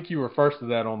 I think you were first to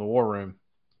that on the War Room,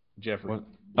 Jeffrey.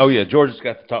 Oh, yeah, Georgia's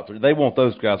got the top 3. They want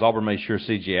those guys. Auburn made sure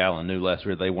C.J. Allen knew last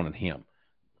year they wanted him.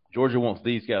 Georgia wants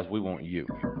these guys. We want you.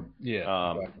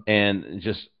 Yeah. And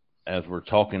just as we're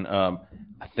talking, I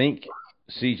think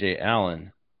C.J.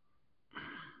 Allen,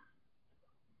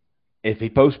 if he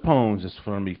postpones, it's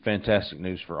going to be fantastic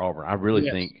news for Auburn. I really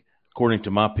think, according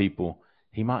to my people,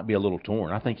 he might be a little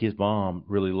torn. I think his mom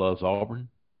really loves Auburn.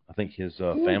 I think his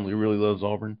family really loves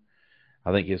Auburn.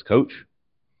 I think his coach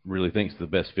really thinks the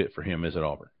best fit for him is at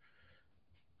Auburn.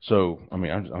 So, I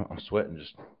mean, I'm sweating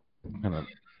just kind of.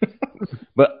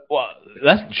 But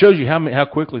that shows you how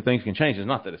quickly things can change. It's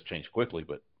not that it's changed quickly,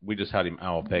 but we just had him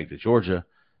owl pegged to Georgia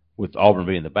with Auburn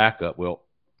being the backup. Well,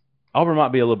 Auburn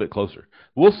might be a little bit closer.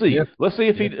 We'll see. Yeah. Let's see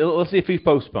if he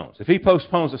postpones. If he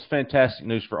postpones, it's fantastic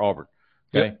news for Auburn.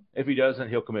 Okay. Yep. If he doesn't,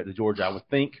 he'll commit to Georgia, I would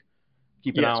think.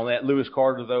 Keep an eye on that. Lewis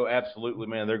Carter, though, absolutely,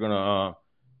 man. They're going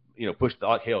to push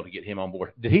like hell to get him on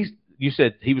board. You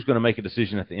said he was going to make a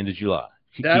decision at the end of July.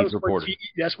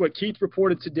 That's what Keith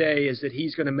reported today, is that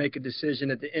he's going to make a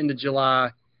decision at the end of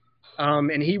July,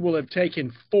 and he will have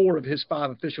taken 4 of his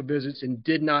 5 official visits and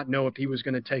did not know if he was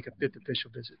going to take a 5th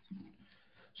official visit.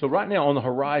 So right now on the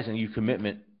horizon, you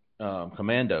commitment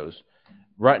commandos.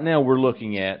 Right now we're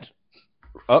looking at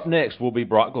up next will be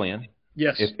Brock Glenn.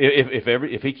 Yes.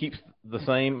 If he keeps the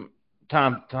same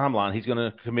timeline, he's going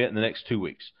to commit in the next 2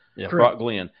 weeks. Yeah. Brock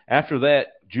Glenn. After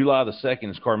that, July the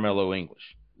 2nd is Carmelo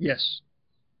English. Yes.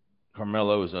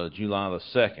 Carmelo is July the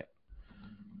 2nd.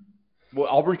 Well,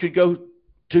 Auburn could go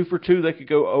 2 for 2. They could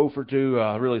go 0 for 2.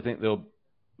 I really think they'll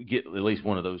get at least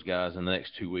one of those guys in the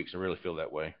next 2 weeks. I really feel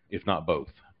that way, if not both.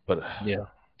 But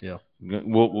yeah,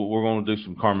 we're going to do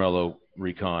some Carmelo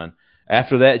recon.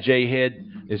 After that,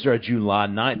 J-Head, is there a July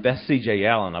 9th? That's C.J.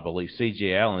 Allen, I believe.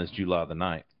 C.J. Allen is July the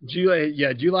 9th.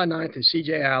 July 9th is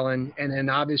C.J. Allen, and then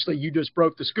obviously you just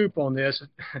broke the scoop on this,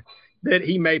 that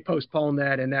he may postpone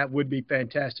that, and that would be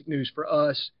fantastic news for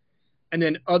us. And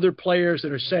then other players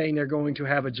that are saying they're going to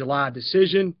have a July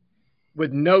decision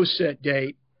with no set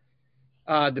date.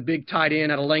 The big tight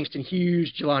end out of Langston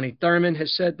Hughes, Jelani Thurman,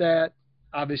 has said that.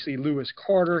 Obviously, Lewis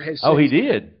Carter has said. Oh, he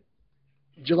did?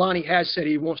 Jelani has said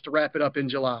he wants to wrap it up in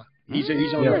July. He's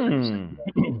on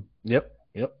record. Yep.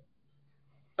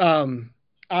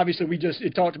 Obviously,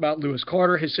 it talked about Lewis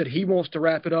Carter has said he wants to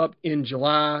wrap it up in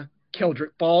July.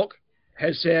 Keldrick Falk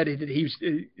has said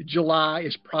that July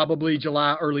is probably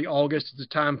July, early August is the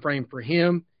time frame for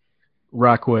him.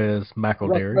 Raquez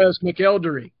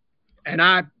McElderry. And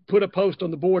I put a post on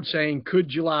the board saying, could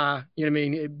July, I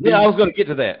was going to get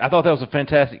to that. I thought that was a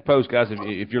fantastic post, guys.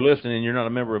 If you're listening and you're not a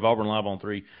member of Auburn Live on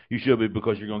 3, you should be,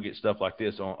 because you're going to get stuff like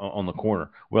this on the corner.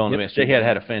 Well, in the mess. Jay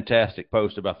had a fantastic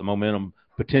post about the momentum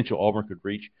potential Auburn could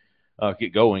reach,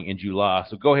 get going in July.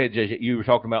 So go ahead, Jay. You were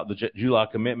talking about the July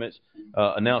commitments,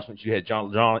 announcements. You had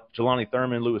Jelani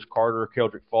Thurman, Lewis Carter,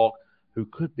 Keldrick Falk, who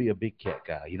could be a Big Cat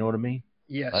guy. You know what I mean?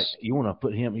 Yes. Like, you want to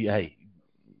put him, hey,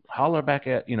 holler back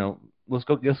at, let's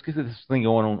get this thing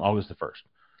going on August the 1st.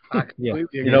 You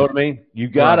know what I mean? You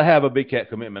got to have a Big Cat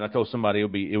commitment. I told somebody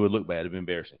it would look bad. It'd be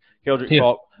embarrassing. Keldrick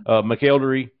Falk,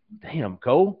 McElderry. Damn,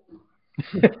 Cole.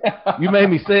 You made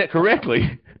me say it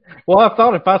correctly. Well, I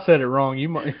thought if I said it wrong, you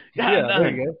might. There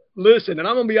you go. Listen, and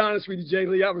I'm going to be honest with you, Jay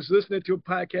Lee. I was listening to a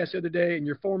podcast the other day, and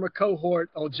your former cohort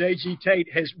on JG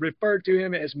Tate has referred to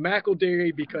him as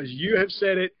McElderry because you have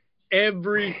said it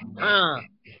every time.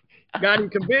 Got him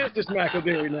convinced it's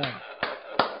McElderry now.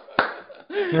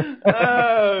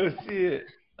 Oh, shit.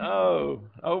 Oh,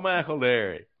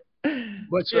 McElderry.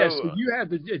 But, yes, so you have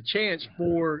the chance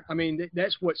for,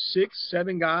 that's what, 6,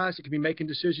 7 guys that could be making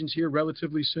decisions here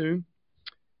relatively soon.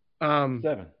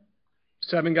 7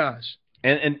 guys.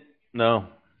 And no,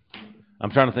 I'm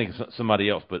trying to think of somebody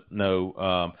else, but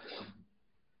no.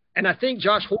 And I think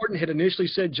Josh Horton had initially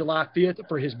said July 5th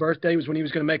for his birthday was when he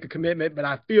was going to make a commitment, but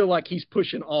I feel like he's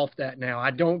pushing off that now. I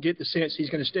don't get the sense he's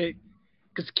going to stay,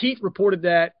 because Keith reported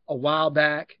that a while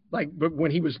back,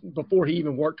 before he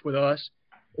even worked with us.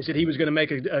 He said he was going to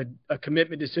make a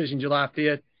commitment decision July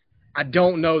 5th. I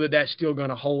don't know that that's still going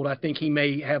to hold. I think he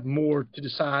may have more to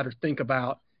decide or think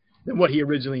about than what he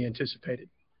originally anticipated.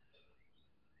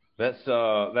 That's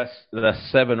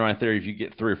 7 right there. If you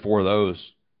get 3 or 4 of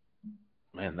those,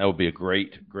 man, that would be a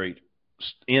great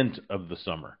end of the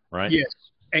summer, right? Yes.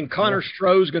 And Connor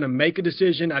Stroh's going to make a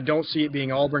decision. I don't see it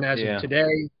being Auburn as of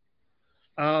today.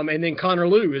 And then Connor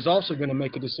Lew is also going to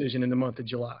make a decision in the month of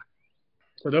July.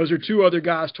 So those are 2 other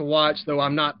guys to watch, though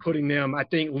I'm not putting them. I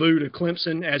think Lew to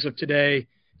Clemson as of today,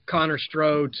 Connor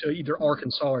Stroh to either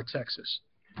Arkansas or Texas.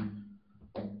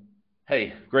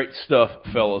 Hey, great stuff,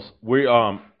 fellas. We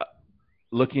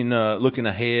looking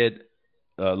ahead.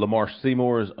 Lamar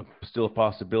Seymour is still a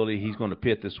possibility. He's going to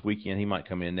pit this weekend. He might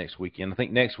come in next weekend. I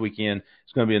think next weekend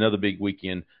it's going to be another big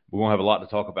weekend. We're going to have a lot to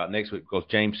talk about next week because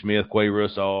James Smith, Quay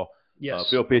Russell,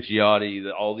 Phil Picciotti,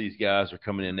 all these guys are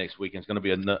coming in next weekend. It's going to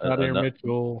be Sadir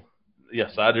Mitchell.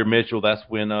 Yes, Sadir Mitchell. That's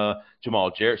when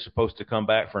Jamal Jarrett's supposed to come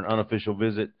back for an unofficial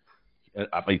visit.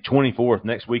 I mean, 24th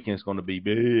next weekend is going to be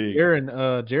big.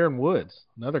 Jaron Woods,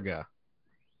 another guy.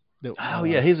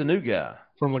 Yeah, he's a new guy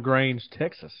from LaGrange,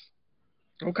 Texas.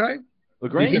 Okay,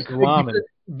 LaGrange,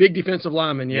 big defensive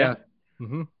lineman. Yeah.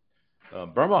 Mm-hmm.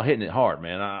 Burma hitting it hard,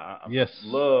 man. I yes.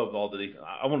 love all the.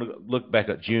 I want to look back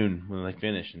at June when they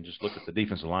finish and just look at the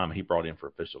defensive lineman he brought in for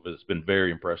official visit. It's been very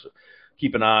impressive.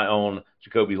 Keep an eye on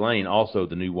Jacoby Lane, also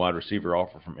the new wide receiver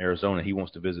offer from Arizona. He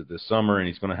wants to visit this summer, and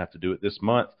he's going to have to do it this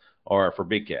month or for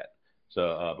Big Cat.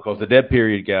 So because the dead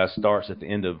period, guys, starts at the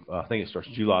end of I think it starts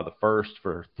July the 1st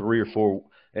for 3 or 4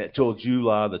 until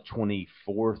July the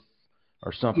 24th.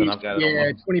 Or something. I've got it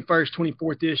on 21st,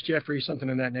 24th-ish, Jeffrey, something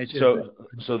in that nature.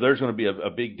 So there's going to be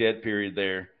a big dead period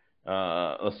there.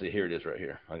 Let's see, here it is right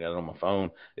here. I got it on my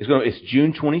phone. It's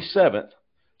June 27th.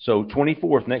 So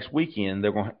 24th next weekend.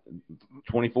 They're going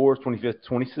 24th, 25th,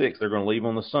 26th. They're going to leave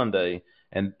on the Sunday,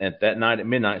 and at that night at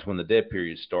midnight is when the dead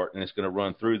periods start, and it's going to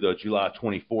run through the July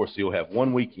 24th. So you'll have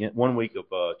 1 week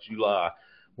of July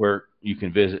where you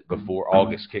can visit before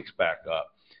August kicks back up.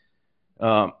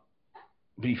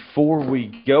 Before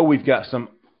we go, we've got some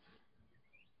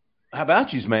how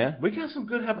about yous, man? We got some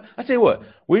good I tell you what,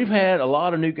 we've had a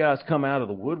lot of new guys come out of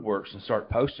the woodworks and start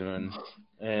posting,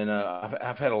 and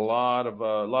I've had a lot of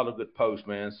good posts,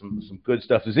 man. Some good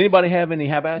stuff. Does anybody have any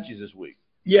how about yous this week?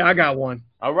 Yeah, I got one.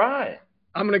 All right.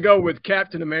 I'm going to go with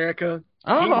Captain America.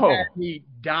 Oh. He had me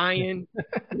dying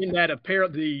in that apparel,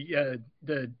 the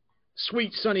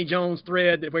sweet Sonny Jones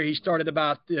thread where he started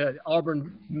about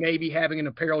Auburn maybe having an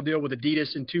apparel deal with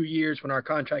Adidas in 2 years when our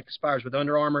contract expires with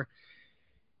Under Armour.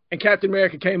 And Captain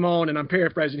America came on, and I'm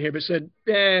paraphrasing here, but said,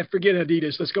 forget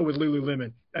Adidas. Let's go with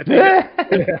Lululemon. I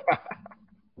think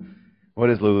What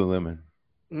is Lululemon?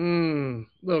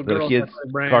 Little girl kids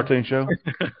cartoon show?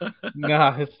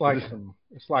 Nah, it's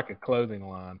like a clothing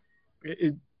line.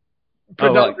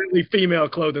 Predominantly female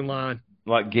clothing line.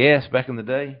 Like Guess back in the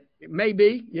day? It may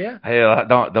be, yeah. Hell,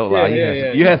 don't lie.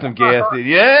 Yeah, you had some Guess, did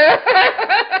you? Yeah.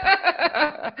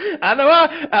 I know.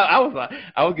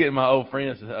 I was getting my old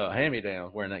friends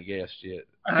hand-me-downs wearing that Guess shit.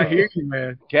 I hear you,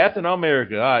 man. Captain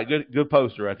America. All right, good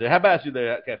poster right there. How about you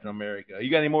there, Captain America?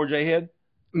 You got any more, J-Head?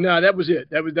 No, that was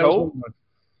it. That was one.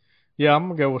 Yeah, I'm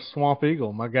gonna go with Swamp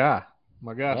Eagle, my guy.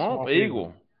 Swamp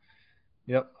Eagle.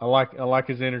 Yep, I like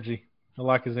his energy. I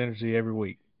like his energy every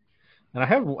week. And I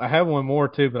have one more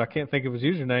too, but I can't think of his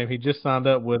username. He just signed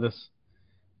up with us.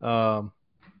 Guy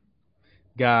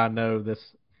I know, this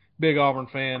big Auburn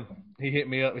fan. He hit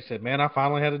me up. He said, "Man, I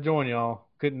finally had to join y'all.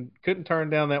 Couldn't turn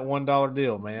down that $1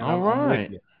 deal, man." All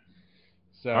right.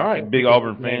 So, all right, big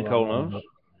Auburn fan, Cole knows.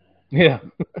 Yeah,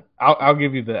 I'll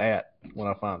give you the when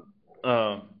I find it.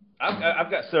 I've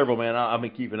got several, man. I've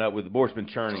been keeping up with. The board's been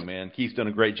churning, man. Keith's done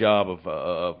a great job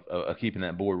of keeping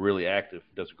that board really active.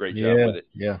 Does a great job with it.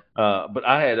 Yeah. But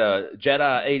I had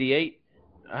Jedi 88.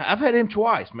 I've had him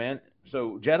twice, man.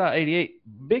 So Jedi 88,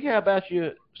 big how about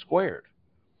you squared.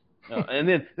 And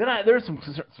then there's some.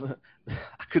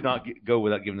 I could not go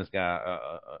without giving this guy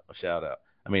a shout out.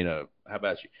 I mean, how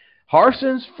about you,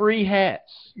 Harson's Free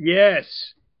Hats?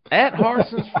 Yes. At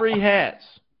Harson's Free Hats.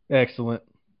 Excellent.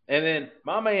 And then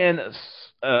my man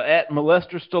at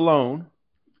Molester Stallone,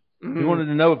 he wanted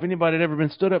to know if anybody had ever been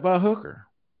stood up by a hooker.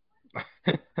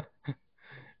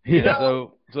 Yeah.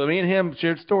 So me and him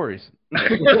shared stories.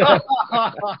 Molester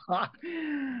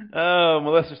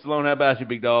Stallone, how about you,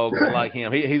 big dog? I like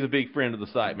him. He's a big friend of the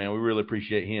site, man. We really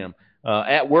appreciate him.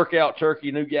 At Workout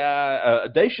Turkey, new guy,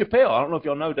 Dave Chappelle. I don't know if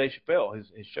y'all know Dave Chappelle.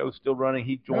 His show's still running.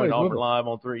 He joined Auburn Live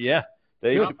on 3. Yeah,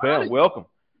 Dave Chappelle, welcome.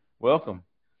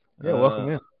 Yeah, welcome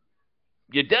in.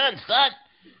 You done, son.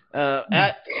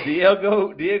 At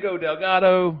Diego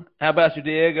Delgado. How about you,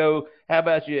 Diego? How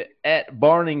about you at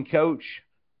Barning Coach?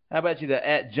 How about you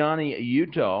at Johnny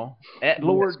Utah? At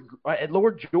Lord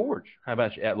George. How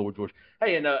about you at Lord George?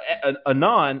 Hey, and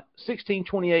Anon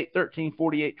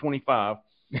 1628134825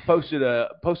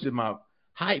 posted my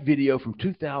hype video from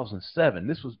 2007.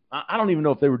 This was I don't even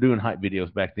know if they were doing hype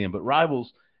videos back then, but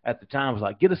Rivals at the time was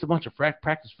like, get us a bunch of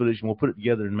practice footage and we'll put it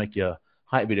together and make you a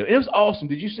hype video. It was awesome.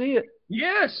 Did you see it?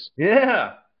 Yes.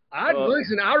 Yeah.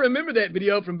 Listen, I remember that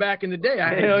video from back in the day.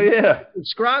 Hell yeah.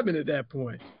 Subscribing at that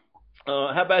point.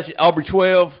 How about you, Aubrey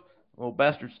 12? Little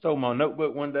bastard stole my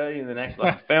notebook one day and then actually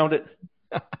I found it.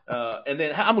 And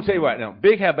then I'm going to tell you right now,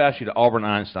 big how about you to Auburn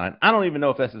Einstein. I don't even know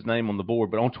if that's his name on the board,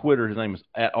 but on Twitter, his name is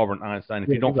at Auburn Einstein. If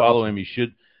you don't follow him, you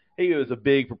should. He is a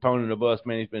big proponent of us,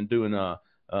 man. He's been doing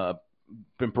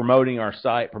been promoting our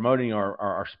site, promoting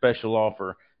our special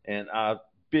offer, and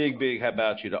big how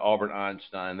about you to Auburn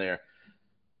Einstein there.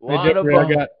 Hey,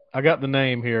 Jeffrey, I got the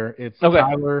name here. It's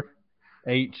Tyler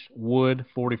H. Wood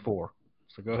 44.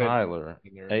 So go ahead. Tyler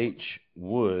H.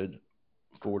 Wood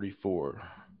 44.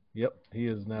 Yep, he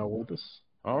is now with us.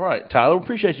 All right, Tyler,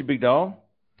 appreciate you, big dog.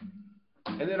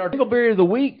 And then our Dingleberry of the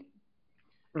week.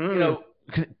 You know,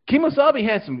 Kemosabe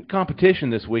had some competition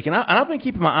this week, and I've been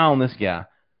keeping my eye on this guy.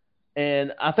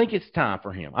 And I think it's time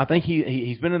for him. I think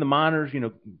he's been in the minors. You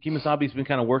know, Kemosabe's been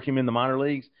kind of working him in the minor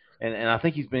leagues, and I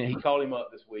think he called him up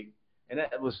this week, and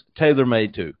that was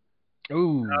TaylorMade 2.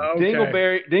 Ooh,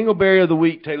 okay. Dingleberry of the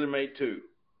week, TaylorMade 2.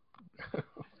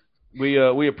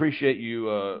 We appreciate you.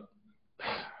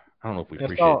 I don't know if we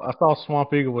appreciate it. I saw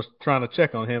Swamp Eagle was trying to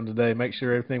check on him today, make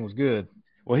sure everything was good.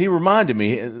 Well, he reminded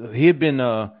me he had been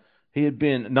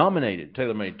nominated.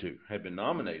 TaylorMade 2 had been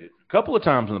nominated a couple of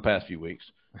times in the past few weeks,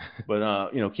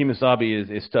 but you know,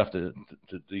 Kemosabe is tough to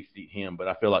defeat him. But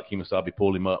I feel like Kemosabe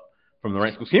pulled him up from the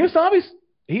ranks because Kemosabe's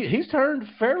he's turned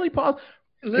fairly positive.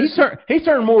 He's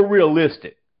turned more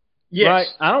realistic. Yes. Right?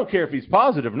 I don't care if he's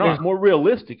positive or not. More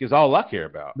realistic is all I care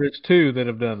about. There's two that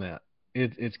have done that.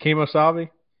 It's Kemosabe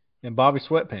and Bobby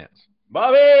Sweatpants.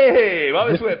 Bobby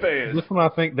Sweatpants. This one I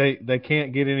think they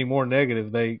can't get any more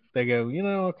negative. They go, you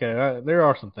know, okay, there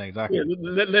are some things I can.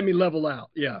 Let me level out.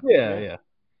 Yeah.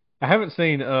 I haven't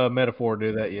seen Metaphor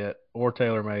do that yet, or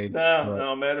TaylorMade.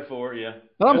 No, Metaphor, yeah.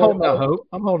 But I'm holding out hope.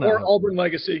 Or Auburn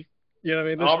Legacy. You know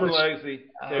what I mean? Auburn Legacy.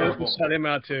 Terrible. Shout him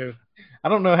out too. I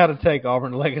don't know how to take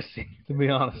Auburn Legacy, to be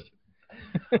honest.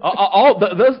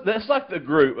 That's like the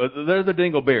group. They're the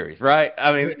Dingleberries, right?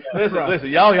 I mean, listen,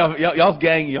 y'all's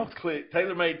gang, y'all's clique.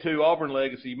 TaylorMade 2, Auburn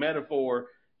Legacy, Metaphor,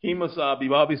 Kemosabe,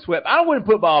 Bobby Sweat. I wouldn't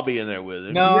put Bobby in there with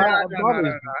him. No.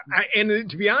 And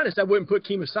to be honest, I wouldn't put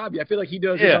Kemosabe. I feel like he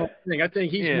does his own thing. I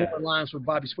think he's more in line with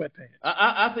Bobby Sweatpants.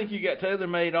 I think you got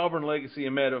TaylorMade, Auburn Legacy,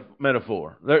 and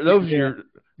Metaphor. Those are your.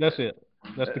 That's it.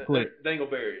 That's the clique.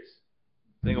 Dingleberries.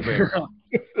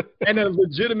 And a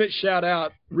legitimate shout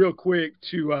out, real quick,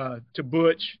 to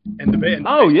Butch and the band.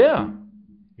 Oh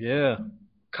yeah.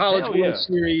 College World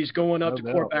Series, going up to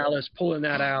Corvallis, pulling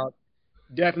that out.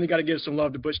 Definitely got to give some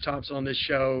love to Butch Thompson on this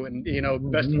show, and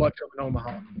best of luck to him in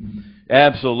Omaha.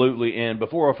 Absolutely. And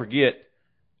before I forget,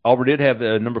 Auburn did have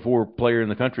the number 4 player in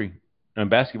the country in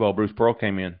basketball. Bruce Pearl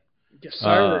came in. Yes,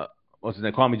 sir. What's his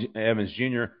name? Kwame Evans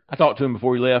Jr. I talked to him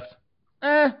before he left.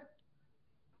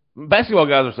 Basketball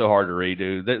guys are so hard to read,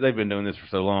 dude. They've been doing this for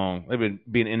so long. They've been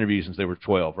being interviewed since they were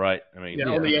 12, right? I mean,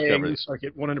 on the AAU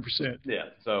circuit, 100%. Yeah.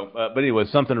 So, but anyway,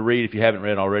 something to read if you haven't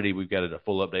read already. We've got a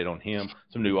full update on him.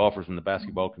 Some new offers in the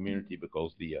basketball community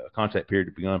because the contract period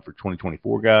has begun for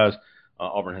 2024 guys.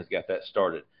 Auburn has got that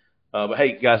started. But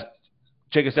hey, guys,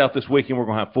 check us out this weekend. We're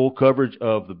going to have full coverage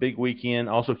of the big weekend.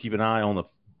 Also, keep an eye on the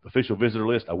official visitor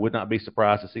list. I would not be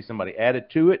surprised to see somebody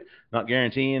added to it. Not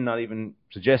guaranteeing, not even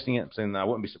suggesting it. I'm saying I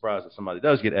wouldn't be surprised if somebody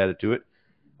does get added to it.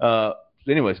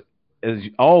 Anyways, as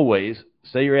always,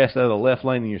 stay your ass out of the left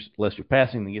lane unless you're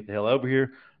passing, then get the hell over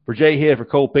here. For Jay Head, for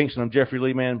Cole Pinkston, I'm Jeffrey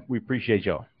Lee, man. We appreciate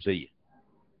y'all. See you.